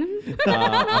 wine?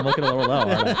 I'm looking a little low.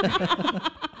 aren't I?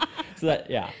 So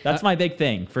that's my big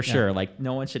thing for sure. Yeah. Like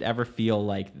no one should ever feel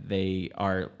like they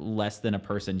are less than a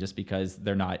person just because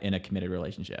they're not in a committed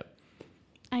relationship.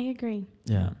 I agree.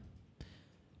 Yeah.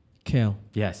 Cale,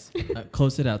 Yes.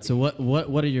 close it out. So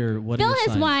what are your Fill his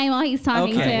signs? wine while he's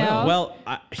talking Okay. too. Well,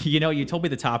 you told me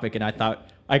the topic, and I thought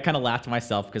I kind of laughed to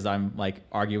myself because I'm like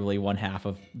arguably one half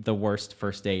of the worst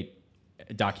first date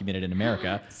documented in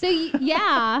America. So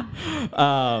yeah.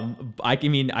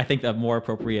 I think the more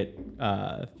appropriate,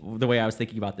 the way I was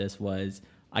thinking about this was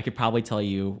I could probably tell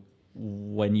you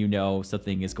when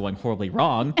something is going horribly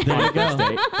wrong on a first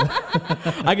date.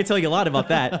 I could tell you a lot about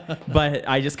that, but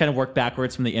I just kind of worked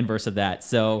backwards from the inverse of that.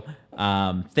 So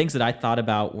things that I thought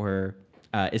about were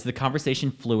Is the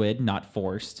conversation fluid, not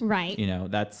forced? Right. You know,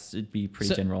 it'd be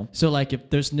pretty general. So like if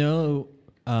there's no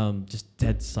just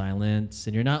dead silence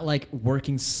and you're not like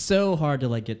working so hard to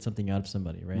like get something out of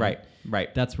somebody, right?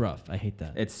 Right. That's rough. I hate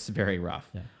that. It's very rough.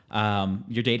 Yeah.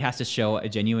 Your date has to show a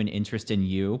genuine interest in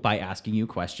you by asking you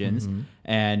questions,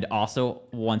 and also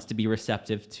wants to be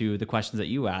receptive to the questions that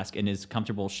you ask and is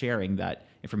comfortable sharing that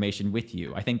information with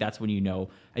you. I think that's when you know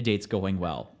a date's going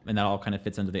well, and that all kind of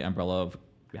fits under the umbrella of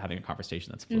having a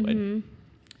conversation that's fluid.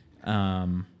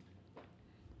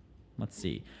 Let's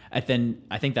see. And then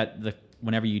I think that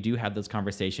whenever you do have those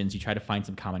conversations, you try to find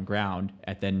some common ground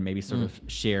and then maybe sort of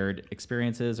shared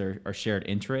experiences or shared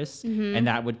interests. And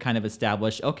that would kind of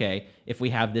establish, okay, if we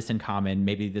have this in common,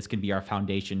 maybe this can be our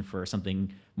foundation for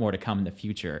something more to come in the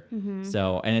future.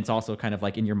 So, and it's also kind of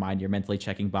like in your mind, you're mentally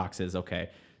checking boxes. Okay.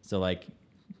 So like,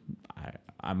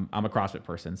 I'm a CrossFit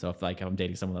person, so if like I'm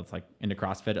dating someone that's like into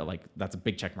CrossFit, like that's a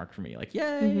big check mark for me. Like,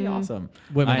 yay, awesome.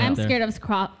 I'm scared of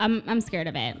I'm scared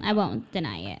of it. I won't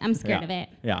deny it. I'm scared of it.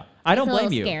 Yeah, I don't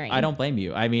blame you. Scary. I don't blame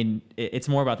you. I mean, it's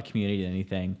more about the community than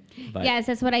anything. But Yes,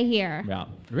 that's what I hear. yeah,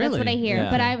 Really? That's what I hear. Yeah.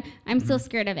 But I'm still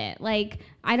scared of it. Like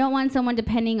I don't want someone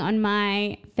depending on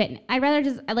my fitness. I'd rather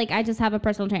just I just have a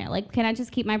personal trainer. Like, can I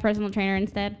just keep my personal trainer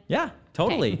instead? yeah,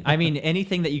 totally. I mean,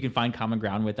 anything that you can find common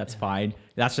ground with, that's fine.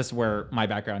 That's just where my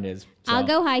background is. So. I'll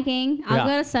go hiking. I'll Yeah.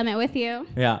 go to Summit with you.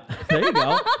 Yeah, there you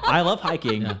go. I love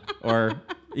hiking or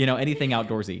anything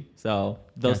outdoorsy. So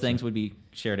those things would be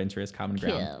shared interest, common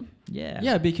ground. Cool. Yeah.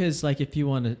 Yeah, because like if you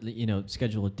want to,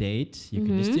 schedule a date, you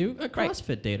can just do a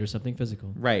CrossFit date or something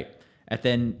physical. Right. And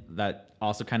then that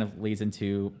also kind of leads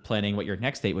into planning what your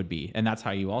next date would be. And that's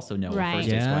how you also know Right. the first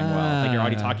date's going well. Like you're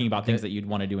already Yeah. talking about things Good- that you'd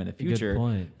want to do in the good future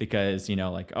point. because,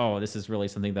 like, oh, this is really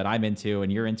something that I'm into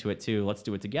and you're into it too. Let's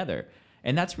do it together.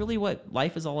 And that's really what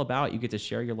life is all about. You get to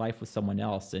share your life with someone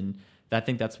else. And I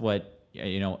think that's what,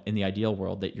 in the ideal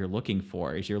world that you're looking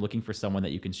for is you're looking for someone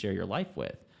that you can share your life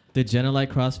with. Did Jenna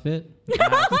like CrossFit?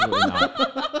 Absolutely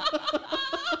not.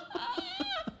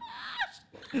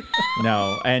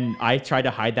 No, and I tried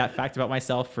to hide that fact about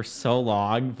myself for so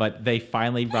long, but they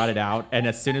finally brought it out. And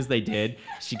as soon as they did,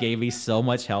 she gave me so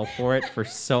much hell for it for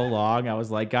so long. I was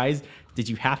like, guys, did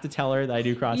you have to tell her that I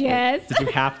do CrossFit? Yes. Did you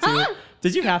have to?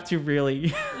 Did you have to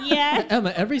really? Yes.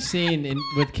 Emma, every scene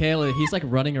with Cale, he's like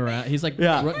running around. He's like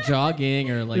jogging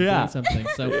or like Yeah. doing something.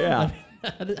 So Yeah.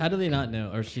 how do they not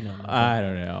know? Or she not know? I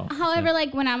don't know. However,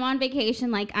 like when I'm on vacation,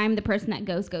 like I'm the person that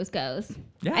goes.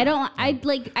 Yeah. I don't Right.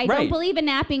 don't believe in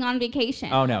napping on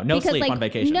vacation. Oh, no. No sleep on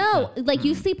vacation. No, like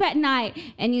you sleep at night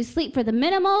and you sleep for the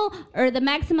minimal or the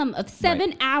maximum of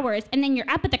 7 hours, and then you're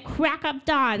up at the crack of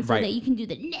dawn so Right. that you can do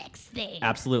the next thing.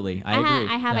 Absolutely. I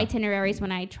agree. I have Yeah. itineraries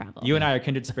when I travel. You and I are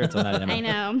kindred spirits on that, Emma. I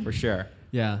know. For sure.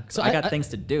 Yeah. So I got things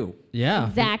to do. Yeah.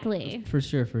 Exactly. For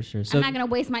sure. So I'm not gonna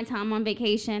waste my time on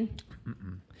vacation.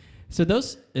 so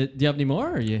those. Do you have any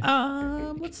more? Or you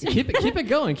Let's see. keep it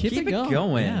going. Keep it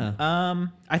going. Yeah.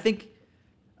 I think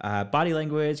body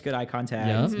language, good eye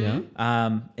contact,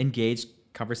 Yeah. engaged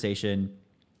conversation,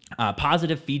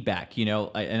 positive feedback,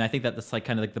 and I think that that's like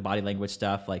kind of like the body language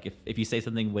stuff. Like if you say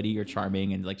something witty or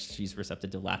charming and like she's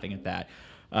receptive to laughing at that.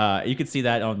 You could see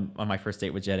that on my first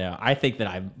date with Jenna. I think that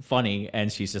I'm funny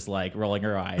and she's just like rolling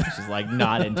her eyes. She's like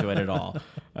not into it at all.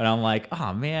 And I'm like,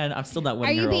 oh man, I'm still not Are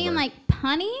winning her you being over. like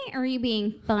punny or are you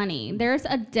being funny? There's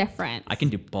a difference. I can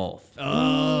do both.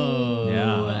 Oh.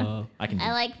 Yeah. I can do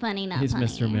I like funny, not He's punny.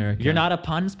 Mr. America. You're not a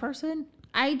puns person?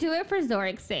 I do it for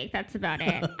Zorik's sake. That's about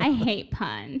it. I hate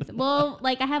puns. Well,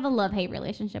 like I have a love-hate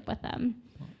relationship with them.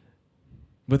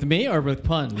 With me or with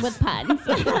puns? With puns.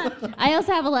 I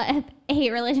also have a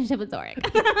love-hate relationship with Zorik.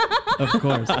 Of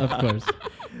course.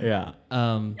 Yeah.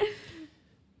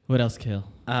 What else, Cale?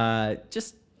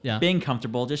 Just Yeah. being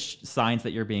comfortable, just signs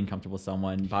that you're being comfortable with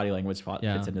someone. Body language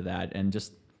fits into that, and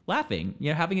just laughing,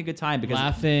 having a good time because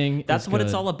Laughing. that's is what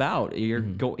it's good. all about.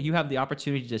 You have the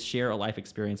opportunity to share a life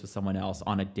experience with someone else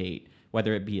on a date,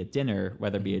 whether it be a dinner,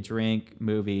 whether it be a drink,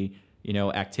 movie,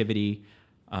 activity.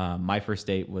 My first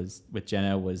date was with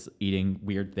Jenna was eating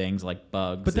weird things like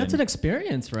bugs. But that's an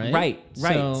experience, right?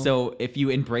 Right. So if you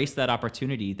embrace that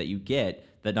opportunity that you get,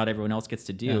 that not everyone else gets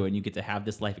to do, and you get to have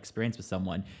this life experience with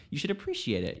someone, you should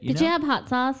appreciate it. Did you have hot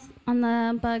sauce on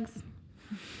the bugs?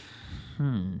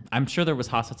 I'm sure there was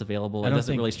hot sauce available. It don't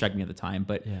doesn't think- really strike me at the time,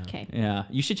 but Yeah. Okay. yeah,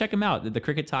 you should check them out. The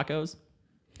cricket tacos.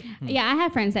 Yeah, I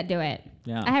have friends that do it.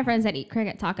 Yeah. I have friends that eat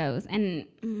cricket tacos, and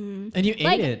And you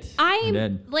like ate it. I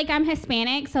did. I'm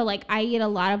Hispanic, so like I eat a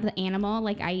lot of the animal.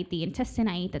 Like I eat the intestine,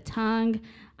 I eat the tongue.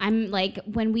 I'm like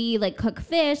when we like cook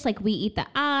fish, like we eat the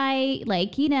eye.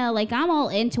 Like like I'm all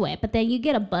into it. But then you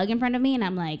get a bug in front of me, and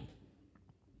I'm like,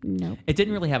 Nope. It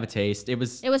didn't really have a taste. It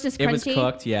was just crunchy?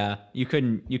 cooked. Yeah, you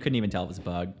couldn't even tell it was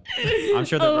bug. I'm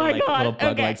sure there Oh were my like God, little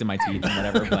bug okay. legs in my teeth and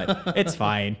whatever, but it's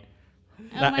fine.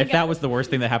 my If that God. was the worst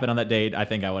thing that happened on that date, I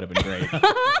think I would have been great.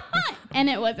 And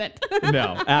it wasn't.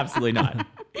 No, absolutely not.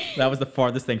 That was the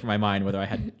farthest thing from my mind, whether I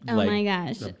had Oh like my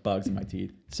gosh. the bugs in my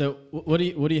teeth. So what do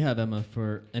you have, Emma,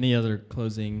 for any other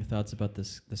closing thoughts about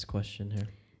this question here?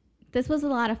 This was a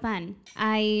lot of fun.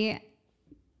 I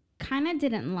kind of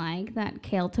didn't like that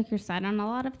Cale took your side on a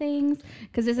lot of things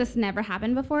because this has never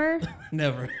happened before.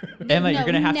 Never. Emma, No, you're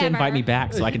gonna have to never. invite me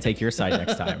back so I can take your side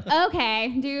next time. Okay,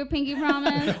 do you pinky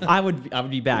promise? I would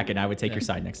be back and I would take your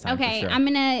side next time. Okay, for sure.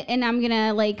 I'm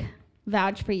gonna like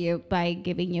vouch for you by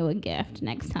giving you a gift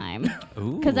next time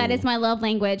because that is my love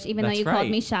language. Even though That's you called right.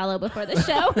 me shallow before the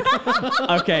show.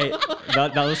 Okay,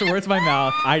 those are words in my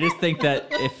mouth. I just think that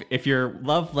if your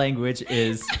love language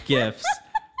is gifts,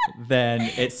 then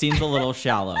it seems a little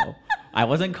shallow. I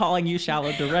wasn't calling you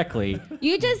shallow directly.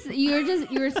 You're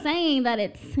saying that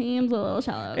it seems a little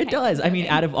shallow. It Okay. does. I mean,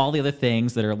 out of all the other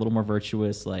things that are a little more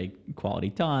virtuous, like quality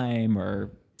time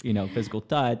or physical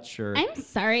touch, or I'm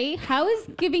sorry. How is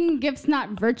giving gifts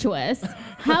not virtuous?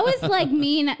 How is like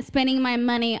me spending my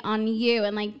money on you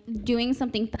and like doing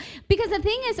something? Because the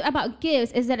thing is about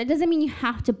gifts is that it doesn't mean you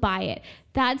have to buy it.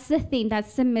 That's the thing.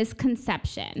 That's the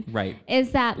misconception. Right.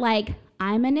 Is that like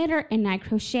I'm a knitter and I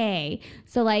crochet.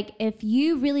 So like if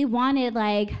you really wanted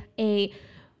like a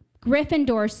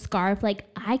Gryffindor scarf, like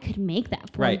I could make that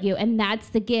for Right. you, and that's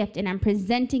the gift, and I'm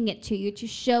presenting it to you to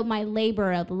show my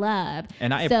labor of love.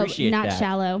 And I so appreciate not that.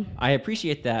 shallow. I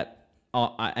appreciate that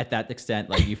at that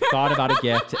extent. Like, you've thought about a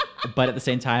gift, but at the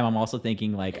same time, I'm also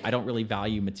thinking like I don't really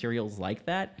value materials like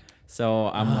that. So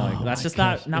I'm like, that's my just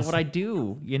gosh, not what I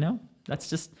do. That's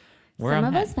just where Some I'm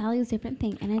of at. us values different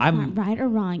things, and it's I'm- not right or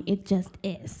wrong. It just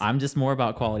is. I'm just more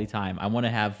about quality time. I want to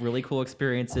have really cool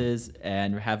experiences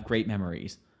and have great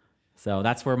memories. So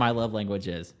that's where my love language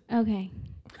is. Okay.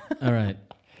 All right.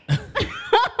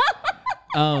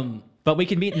 But we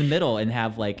can meet in the middle and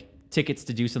have like tickets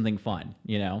to do something fun.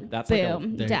 That's like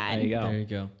Boom. There, Done. there you go. There you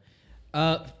go.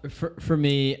 For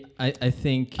me, I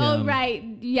think. Oh right.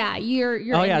 Yeah. You're.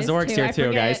 Oh in yeah, this Zorik's here I too,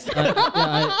 forget.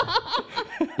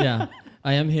 guys. Yeah,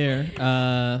 I am here.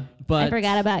 But I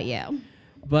forgot about you.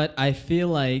 But I feel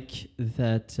like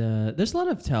that there's a lot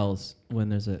of tells when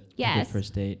there's a good Yes.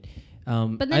 first date.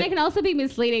 But then it can also be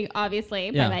misleading, obviously,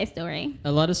 Yeah. by my story.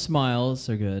 A lot of smiles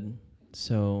are good.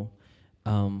 So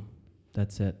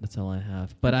that's it. That's all I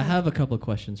have. But I have a couple of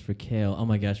questions for Cale. Oh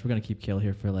my gosh, we're going to keep Cale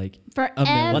here for like Forever. a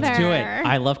minute. Let's do it.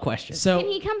 I love questions. So Can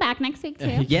he come back next week too?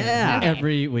 he can Yeah. Okay.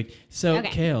 every week. So Okay.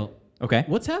 Cale, Okay.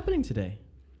 what's happening today?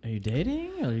 Are you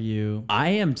dating? Are you? I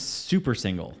am super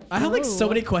single. I have like so Oh.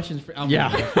 many questions for. Oh my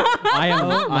Yeah. God. I am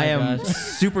Oh my I am gosh.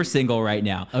 super single right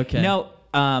now. Okay. No,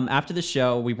 after the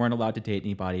show, we weren't allowed to date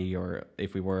anybody, or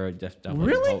if we were, definitely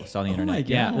Really? post on the Oh internet. my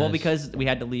Yeah. Well, gosh. because we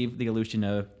had to leave the illusion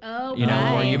of, Oh, are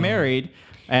right. you married?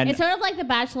 And It's sort of like The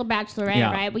Bachelor, Bachelorette,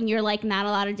 Yeah. right? When you're like not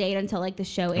allowed to date until like the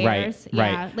show Right, airs.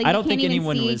 right. Yeah. Like I you don't can't think even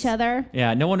anyone see was- each other.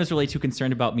 yeah, no one was really too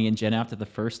concerned about me and Jen after the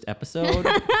first episode.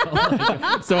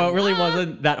 So it really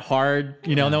wasn't that hard.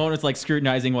 No one was like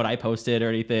scrutinizing what I posted or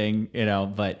anything,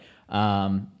 but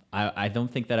I don't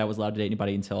think that I was allowed to date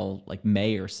anybody until like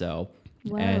May or so.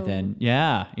 Whoa. And then,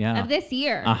 yeah. Of this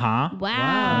year. Uh-huh.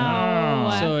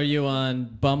 Wow. So are you on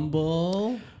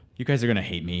Bumble? You guys are going to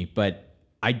hate me, but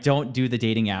I don't do the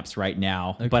dating apps right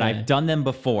now, but Okay. I've done them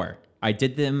before. I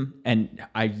did them and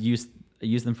I used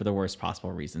them for the worst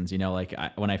possible reasons.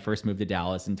 When I first moved to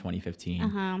Dallas in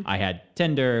 2015, I had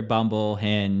Tinder, Bumble,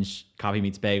 Hinge, Coffee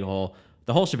Meets Bagel,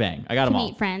 the whole shebang. I got To them all.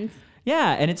 meet friends.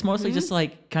 Yeah, and it's mostly just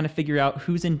like kind of figure out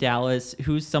who's in Dallas,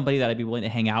 who's somebody that I'd be willing to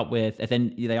hang out with, and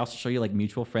then they also show you like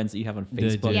mutual friends that you have on They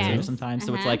Facebook do. too Yes. sometimes.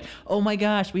 So it's Uh-huh. like, oh my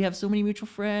gosh, we have so many mutual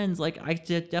friends. Like I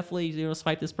did definitely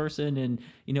swipe this person and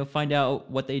find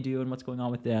out what they do and what's going on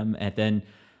with them. And then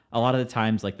a lot of the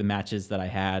times like the matches that I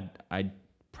had, I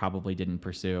probably didn't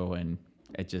pursue, and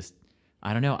it just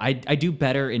I don't know. I do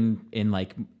better in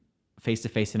like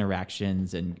face-to-face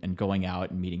interactions and going out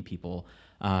and meeting people.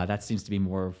 That seems to be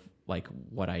more of like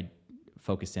what I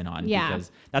focus in on, Yeah.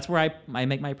 because that's where I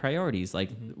make my priorities. Like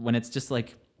when it's just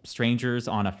like strangers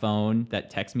on a phone that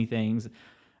text me things,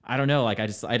 I don't know. Like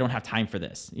I don't have time for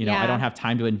this. I Yeah. don't have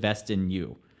time to invest in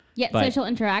you. Yet But- social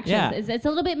interactions Yeah. it's a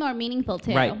little bit more meaningful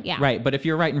too. Right. Yeah. Right. But if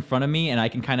you're right in front of me and I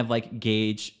can kind of like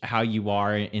gauge how you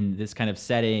are in this kind of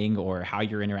setting or how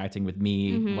you're interacting with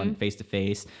me when face to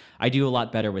face, I do a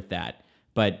lot better with that.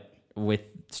 But with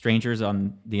strangers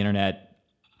on the internet,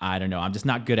 I don't know. I'm just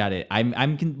not good at it. I'm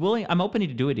open to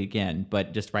do it again,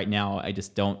 but just right now, I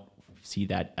just don't see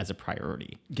that as a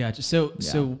priority. Gotcha.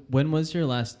 So when was your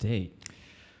last date?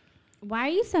 Why are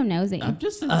you so nosy? I'm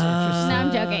just no, interested.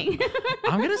 I'm joking.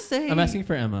 I'm gonna say. I'm asking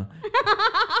for Emma.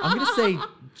 I'm gonna say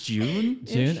June.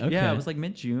 June? Okay. Yeah, it was like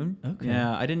mid-June. Okay.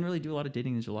 Yeah, I didn't really do a lot of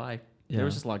dating in July. Yeah. There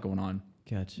was just a lot going on.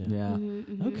 Gotcha. Yeah.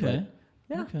 Okay.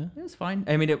 Yeah. Okay. It was fine.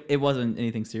 I mean, it wasn't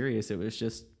anything serious. It was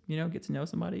just, get to know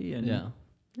somebody and Yeah.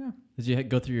 Yeah. Did you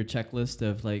go through your checklist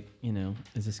of like,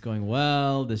 is this going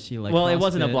well? Does she like? Well, it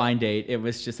wasn't a CrossFit? blind date. It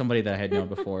was just somebody that I had known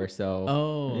before. So.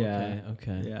 Oh. Yeah.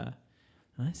 Okay. Yeah.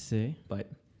 I see. But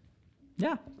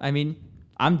yeah, I mean,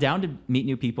 I'm down to meet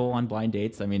new people on blind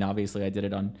dates. I mean, obviously I did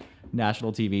it on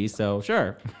national TV, so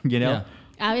sure, Yeah.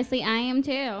 Obviously, I am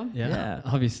too. Yeah. Yeah.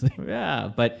 Obviously.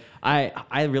 Yeah, but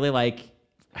I really like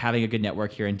having a good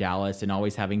network here in Dallas and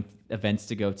always having events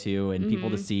to go to and people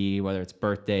to see, whether it's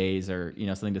birthdays or,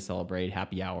 something to celebrate,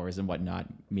 happy hours and whatnot,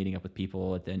 meeting up with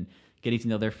people and then getting to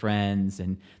know their friends.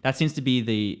 And that seems to be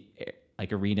the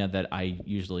arena that I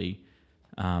usually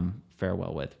fare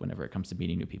well with whenever it comes to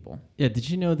meeting new people. Yeah. Did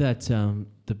you know that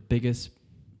the biggest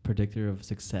predictor of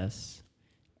success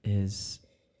is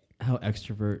how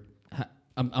extrovert?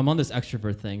 I'm on this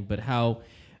extrovert thing, but how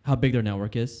big their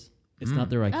network is. It's not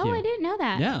their IQ. Oh, I didn't know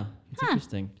that. Yeah, it's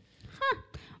interesting.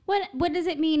 What does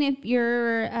it mean if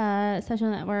your social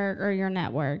network or your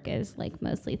network is like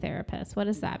mostly therapists? What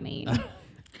does that mean?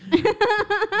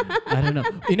 I don't know.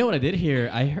 You know what I did hear?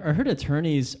 I heard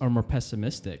attorneys are more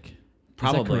pessimistic.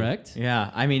 Probably. Is that correct?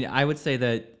 Yeah. I mean, I would say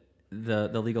that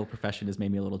the legal profession has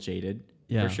made me a little jaded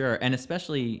Yeah. for sure. And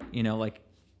especially,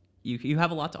 you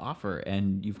have a lot to offer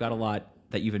and you've got a lot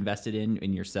that you've invested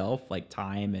in yourself, like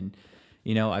time. And,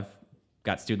 I've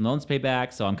got student loans to pay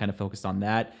back. So I'm kind of focused on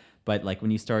that. But like when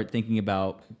you start thinking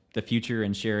about the future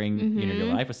and sharing,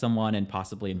 your life with someone and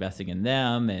possibly investing in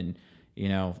them and,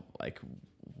 like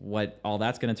what all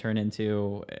that's going to turn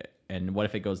into and what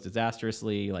if it goes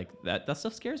disastrously, like that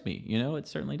stuff scares me, it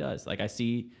certainly does. Like I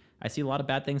see a lot of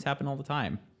bad things happen all the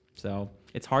time. So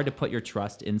it's hard to put your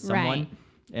trust in someone. Right.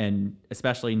 And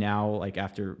especially now, like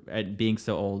after being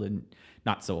so old and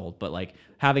not so old, but like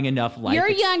having enough life. You're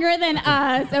younger than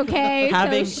us, okay?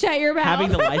 So shut your mouth. Having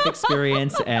the life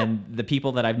experience and the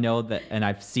people that and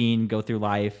I've seen go through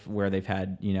life where they've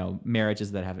had,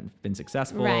 marriages that haven't been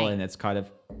successful Right. and it's kind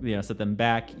of, set them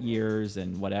back years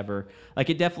and whatever. Like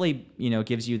it definitely,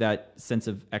 gives you that sense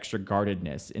of extra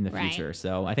guardedness in the Right. future.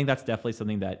 So I think that's definitely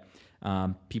something that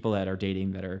people that are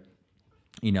dating that are,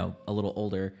 a little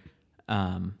older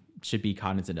should be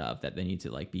cognizant of, that they need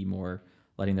to like be more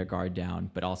letting their guard down,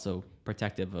 but also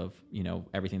protective of,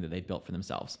 everything that they've built for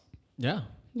themselves. Yeah.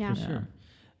 For sure.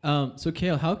 So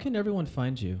Cale, how can everyone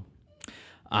find you?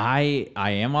 I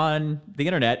am on the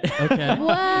internet. Okay.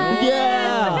 What?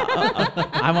 Yeah.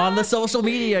 I'm on the social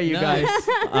media, you Nice. guys.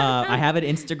 I have an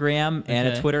Instagram and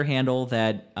Okay. a Twitter handle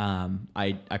that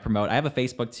I promote. I have a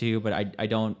Facebook too, but I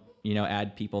don't,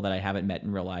 add people that I haven't met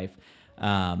in real life.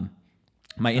 My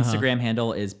Instagram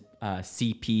handle is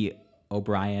CP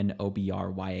O'Brien,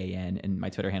 Obryan, and my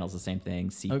Twitter handle is the same thing,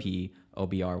 CP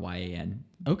Obryan.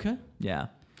 Okay. Yeah.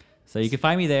 So you can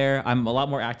find me there. I'm a lot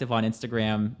more active on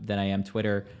Instagram than I am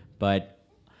Twitter, but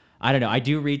I don't know. I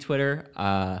do read Twitter,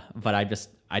 but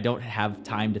I don't have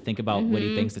time to think about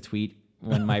witty things to tweet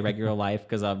in my regular life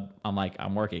because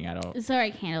I'm working. I don't.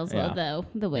 Sorry, handles Yeah.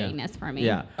 the wittiness for me.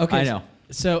 Yeah. Okay. I know.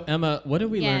 So Emma, what did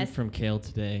we learn Yes. from Cale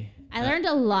today? I learned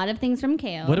a lot of things from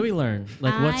Cale. What do we learn?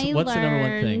 Like what's the number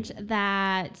one thing? I learned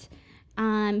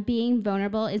that being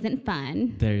vulnerable isn't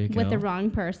fun. There you With go. the wrong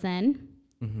person.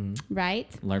 Right?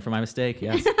 Learn from my mistake.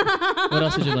 Yes. What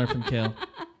else did you learn from Cale?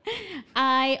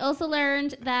 I also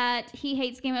learned that he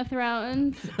hates Game of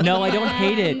Thrones. No, I don't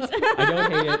hate it. and I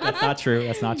don't hate it. That's not true.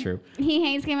 That's not true. He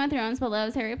hates Game of Thrones but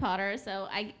loves Harry Potter, so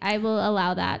I will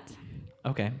allow that.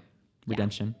 Okay.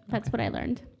 Redemption. That's what I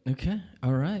learned. Okay.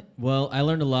 All right. Well, I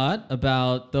learned a lot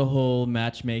about the whole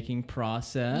matchmaking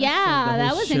process. Yeah, and the that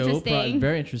whole was show interesting.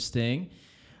 Very interesting.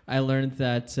 I learned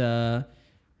that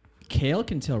Cale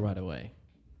can tell right away.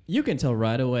 You can tell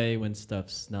right away when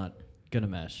stuff's not gonna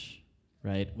mesh,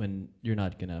 right? When you're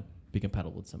not gonna be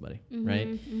compatible with somebody, right?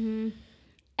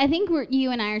 I think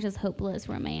you and I are just hopeless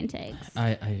romantics.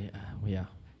 Yeah.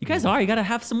 You guys are. You got to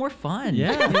have some more fun.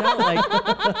 Yeah.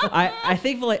 I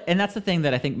think, and that's the thing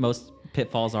that I think most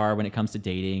pitfalls are when it comes to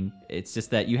dating. It's just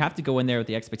that you have to go in there with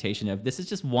the expectation of this is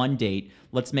just one date.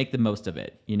 Let's make the most of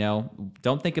it.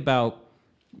 Don't think about,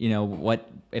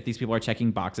 what if these people are checking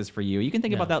boxes for you. You can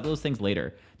think about those things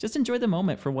later. Just enjoy the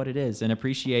moment for what it is and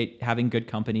appreciate having good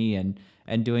company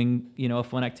and doing, a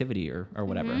fun activity or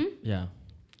whatever. Yeah.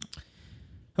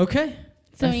 Okay.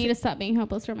 So we need to stop being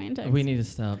hopeless romantics. We need to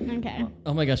stop. Okay.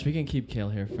 Oh my gosh, we can keep Cale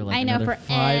here for like I know, another 5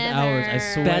 hours. I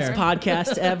forever. swear. Best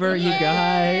podcast ever, you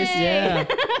guys. Yeah.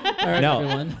 All right, No,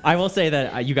 everyone. I will say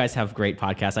that you guys have great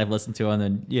podcasts. I've listened to them,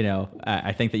 and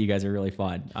I think that you guys are really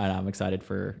fun. And I'm excited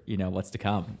for what's to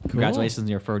come. Congratulations on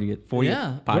your 40th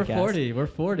Yeah, podcast. We're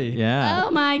 40. Yeah.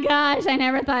 Oh my gosh, I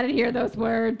never thought I'd hear those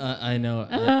words. I know.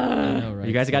 I know, right?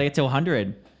 You guys got to get to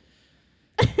 100.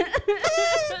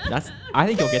 I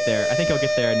think you'll get there. I think you'll get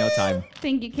there in no time.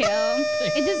 Thank you, Cale.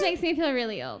 It just makes me feel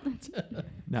really old.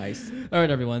 Nice. All right,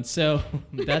 everyone. So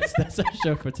that's our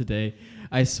show for today.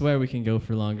 I swear we can go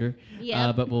for longer.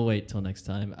 Yeah. But we'll wait till next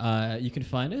time. You can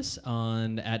find us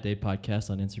on @DatePodcast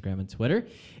on Instagram and Twitter.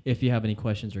 If you have any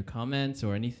questions or comments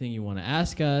or anything you want to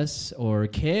ask us or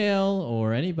Cale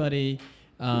or anybody,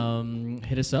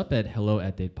 hit us up at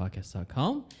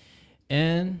hello@datepodcast.com.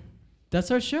 And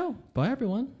that's our show. Bye,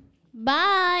 everyone.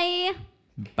 Bye.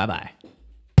 Bye-bye.